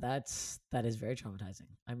 Yeah, that is very traumatizing.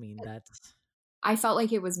 I mean, that's I felt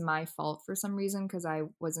like it was my fault for some reason because I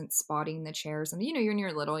wasn't spotting the chairs. And you know, when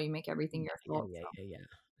you're little, you make everything your fault. so. yeah.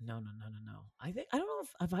 No. I don't know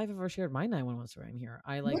if I've ever shared my 911 story in here.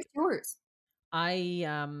 What's yours? I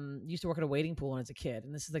used to work at a waiting pool when I was a kid,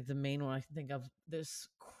 and this is like the main one I can think of. This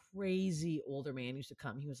crazy older man used to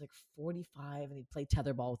come. He was like 45, and he'd play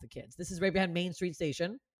tetherball with the kids. This is right behind Main Street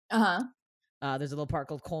Station. There's a little park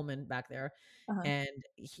called Coleman back there, and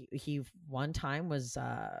he one time was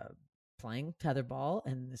playing tetherball,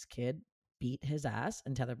 and this kid beat his ass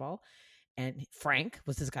in tetherball. And Frank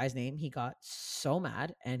was this guy's name. He got so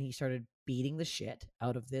mad and he started beating the shit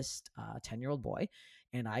out of this 10-year-old boy.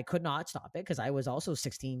 And I could not stop it because I was also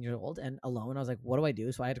 16 years old and alone. I was like, what do I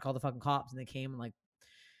do? So I had to call the fucking cops, and they came and like,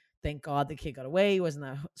 thank God the kid got away. He wasn't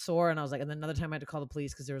that sore. And I was like, and then another time I had to call the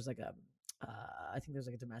police because there was like I think there was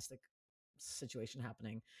like a domestic situation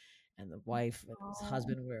happening. and the wife and his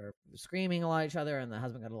husband were screaming a lot at each other, and the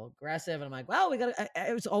husband got a little aggressive. And I'm like, well, we got to,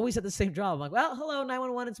 I was always at the same job. I'm like, well, hello,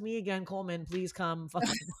 911, it's me again, Coleman, please come.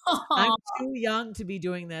 I'm too young to be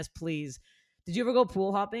doing this, please. Did you ever go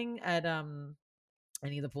pool hopping at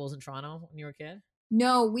any of the pools in Toronto when you were a kid?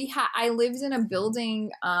 No, I lived in a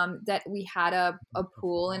building that we had a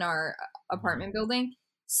pool in our apartment building.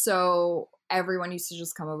 So everyone used to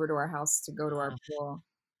just come over to our house to go to our pool.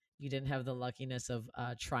 You didn't have the luckiness of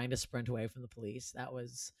trying to sprint away from the police. That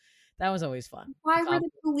was always fun. Why were the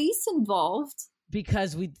police involved?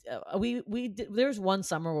 Because we there was one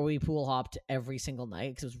summer where we pool hopped every single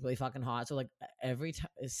night because it was really fucking hot. So like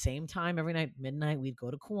same time every night, midnight, we'd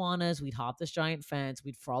go to Kiwanis, we'd hop this giant fence,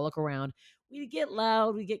 we'd frolic around, we'd get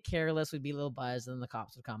loud, we'd get careless, we'd be a little buzzed, and then the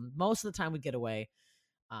cops would come. Most of the time we'd get away.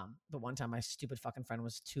 But one time my stupid fucking friend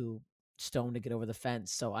was too stoned to get over the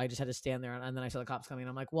fence, so I just had to stand there, and then I saw the cops coming, and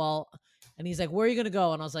I'm like, well, and he's like, where are you gonna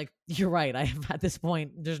go? And I was like, you're right, I have, at this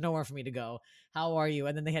point there's nowhere for me to go. How are you?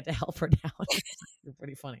 And then they had to help her down. It's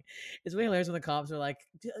pretty funny. It's really hilarious when the cops are like,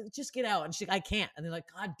 just get out, and she's like, I can't, and they're like,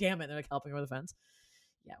 god damn it, and they're like helping her over the fence.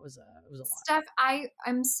 Yeah, it was a lot. Steph,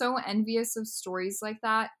 I'm so envious of stories like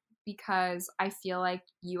that, because I feel like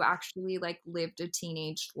you actually like lived a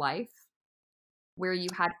teenage life where you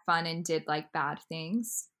had fun and did like bad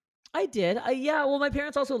things. I did. Yeah. Well, my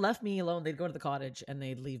parents also left me alone. They'd go to the cottage and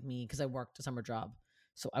they'd leave me because I worked a summer job.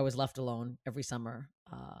 So I was left alone every summer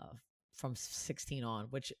from 16 on,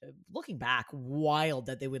 which looking back, wild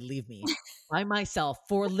that they would leave me by myself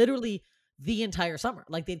for literally the entire summer.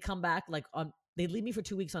 Like they'd come back, they'd leave me for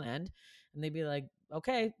 2 weeks on end, and they'd be like,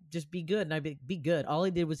 okay, just be good. And I'd be good. All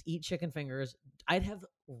I did was eat chicken fingers. I'd have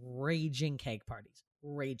raging keg parties,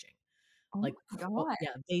 raging. Oh my God.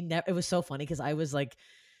 Yeah, it was so funny because I was like,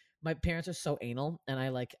 my parents are so anal, and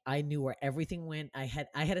I knew where everything went. I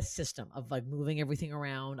had a system of like moving everything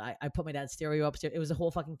around. I put my dad's stereo upstairs. It was a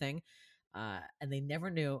whole fucking thing. And they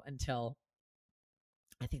never knew until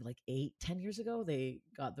I think like 8-10 years ago, they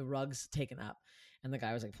got the rugs taken up, and the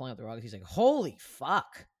guy was like pulling out the rugs. He's like, holy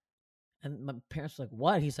fuck. And my parents were like,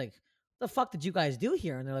 what? He's like, the fuck did you guys do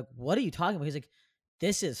here? And they're like, what are you talking about? He's like,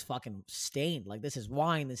 this is fucking stained. Like, this is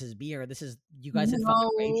wine. This is beer. This is, you guys had fucking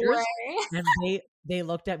ragers. And they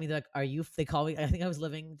looked at me. They're like, they called me. I think I was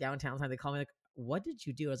living downtown time. They called me like, what did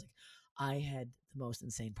you do? I was like, I had the most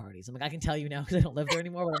insane parties. I'm like, I can tell you now because I don't live there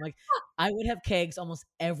anymore. But I'm like, I would have kegs almost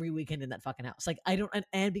every weekend in that fucking house. Like,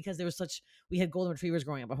 and because there was we had golden retrievers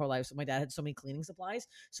growing up our whole life. So my dad had so many cleaning supplies.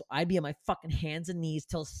 So I'd be on my fucking hands and knees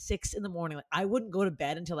till 6 a.m. Like, I wouldn't go to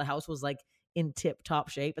bed until the house was like in tip top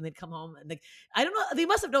shape, and they'd come home and like, I don't know, they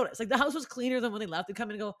must have noticed like the house was cleaner than when they left. They'd come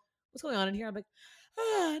in and go, what's going on in here? I'm like,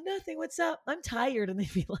 nothing, what's up, I'm tired. And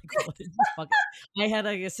they'd be like, what did you fucking I had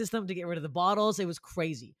like a system to get rid of the bottles. It was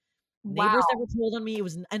crazy. Wow. Neighbors never told on me. It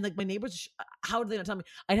was, and like my neighbors, how did they not tell me?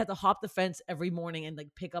 I'd have to hop the fence every morning and like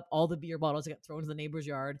pick up all the beer bottles that got thrown to the neighbor's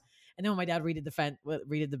yard. And then when my dad redid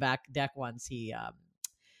the back deck once,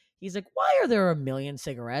 he's like, why are there a million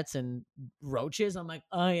cigarettes and roaches? I'm like,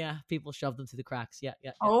 oh yeah, people shoved them through the cracks. Yeah.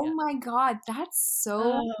 My God, that's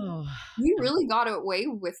so. You really got away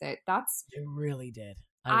with it. I really did.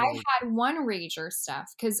 I had one rager,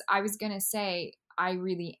 Steph, because I was gonna say I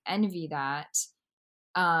really envy that,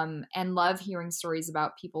 and love hearing stories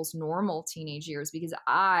about people's normal teenage years, because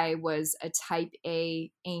I was a type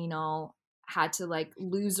A anal. Had to like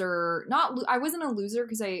I wasn't a loser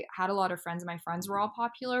because I had a lot of friends and my friends were all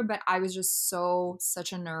popular, but I was just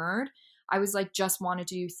such a nerd. I was like, just wanted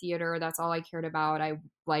to do theater. That's all I cared about. I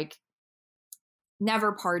like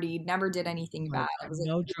never partied, never did anything bad. I was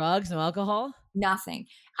no drugs, no alcohol? Nothing.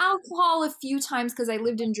 Alcohol a few times because I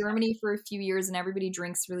lived in Germany for a few years and everybody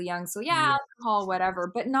drinks really young. So yeah, alcohol,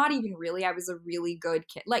 whatever, but not even really. I was a really good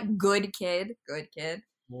kid, like good kid.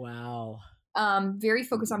 Wow. Very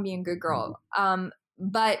focused on being a good girl.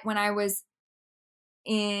 But when I was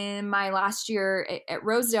in my last year at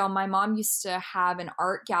Rosedale, my mom used to have an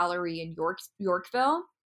art gallery in Yorkville.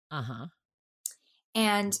 Uh-huh.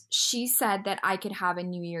 And she said that I could have a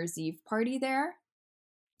New Year's Eve party there.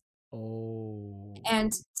 Oh.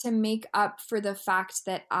 And to make up for the fact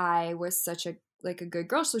that I was such a good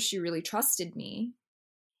girl, so she really trusted me.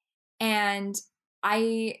 And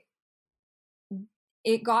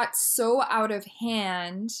it got so out of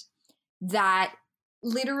hand that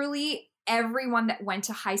literally everyone that went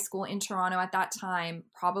to high school in Toronto at that time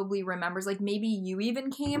probably remembers, like maybe you even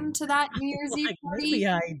came to that New Year's Eve party.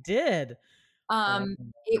 Yeah, I did.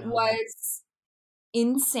 It was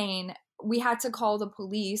insane. We had to call the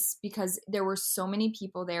police because there were so many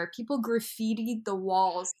people there. People graffitied the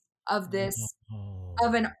walls of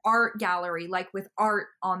of an art gallery, like with art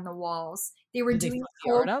on the walls. They were doing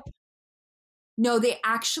art up? No, they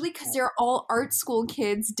actually, because they're all art school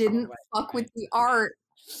kids, didn't fuck with the art.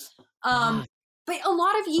 But a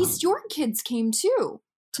lot of East York kids came too.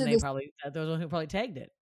 To they probably those who probably tagged it.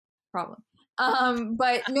 Probably.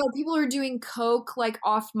 But no, people are doing coke like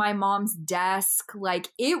off my mom's desk. Like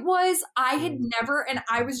it was, I had never, and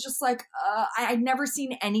I was just like, I'd never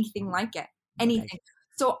seen anything like it. Anything. Okay.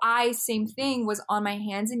 So same thing, was on my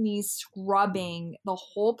hands and knees scrubbing the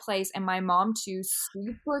whole place, and my mom too,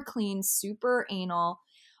 super clean, super anal.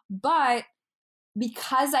 But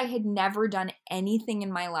because I had never done anything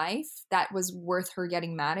in my life that was worth her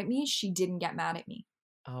getting mad at me, she didn't get mad at me.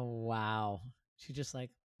 Oh, wow. She just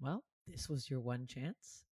like, well, this was your one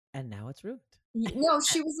chance and now it's ruined. No,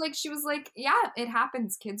 she was like, yeah, it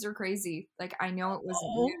happens. Kids are crazy. Like, I know it was.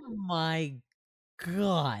 Oh my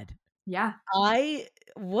God. Yeah.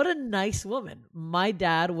 What a nice woman. My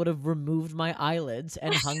dad would have removed my eyelids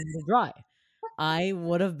and hung me to dry. I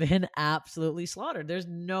would have been absolutely slaughtered. There's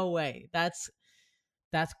no way. That's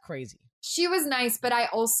crazy. She was nice, but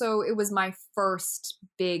it was my first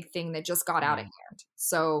big thing that just got out of hand.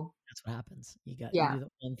 So that's what happens. You do the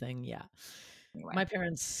one thing. Yeah. Anyway. My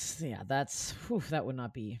parents, that would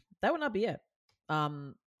not be it. But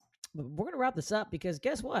we're going to wrap this up because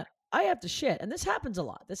guess what? I have to shit. And this happens a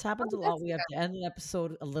lot. We have to end the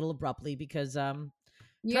episode a little abruptly because,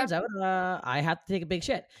 turns out I have to take a big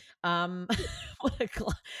shit. Again,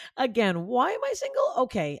 why am I single?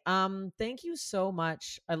 Okay. Thank you so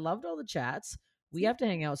much. I loved all the chats. We have to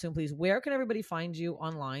hang out soon, please. Where can everybody find you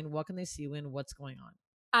online? What can they see you in? What's going on?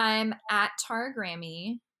 I'm at Tara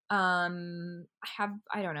Grammy. I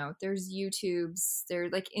don't know. There's YouTube's.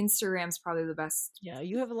 There's like Instagram's probably the best. Yeah,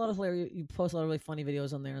 you have a lot of hilarious. You post a lot of really funny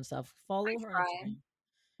videos on there and stuff. Follow her on Instagram.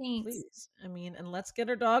 Thanks. Please. I mean, and let's get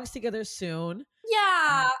our dogs together soon.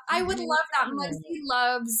 Yeah, I would love that. Lindsay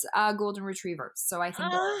loves golden retrievers, so I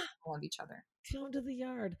think they'll love each other. Come to the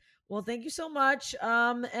yard. Well, thank you so much.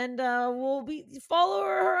 And we'll follow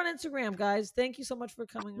her on Instagram, guys. Thank you so much for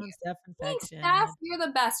coming on, Steph. Thanks, Steph. You're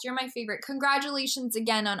the best. You're my favorite. Congratulations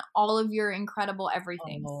again on all of your incredible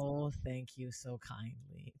everything. Oh, thank you so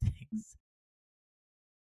kindly. Thanks.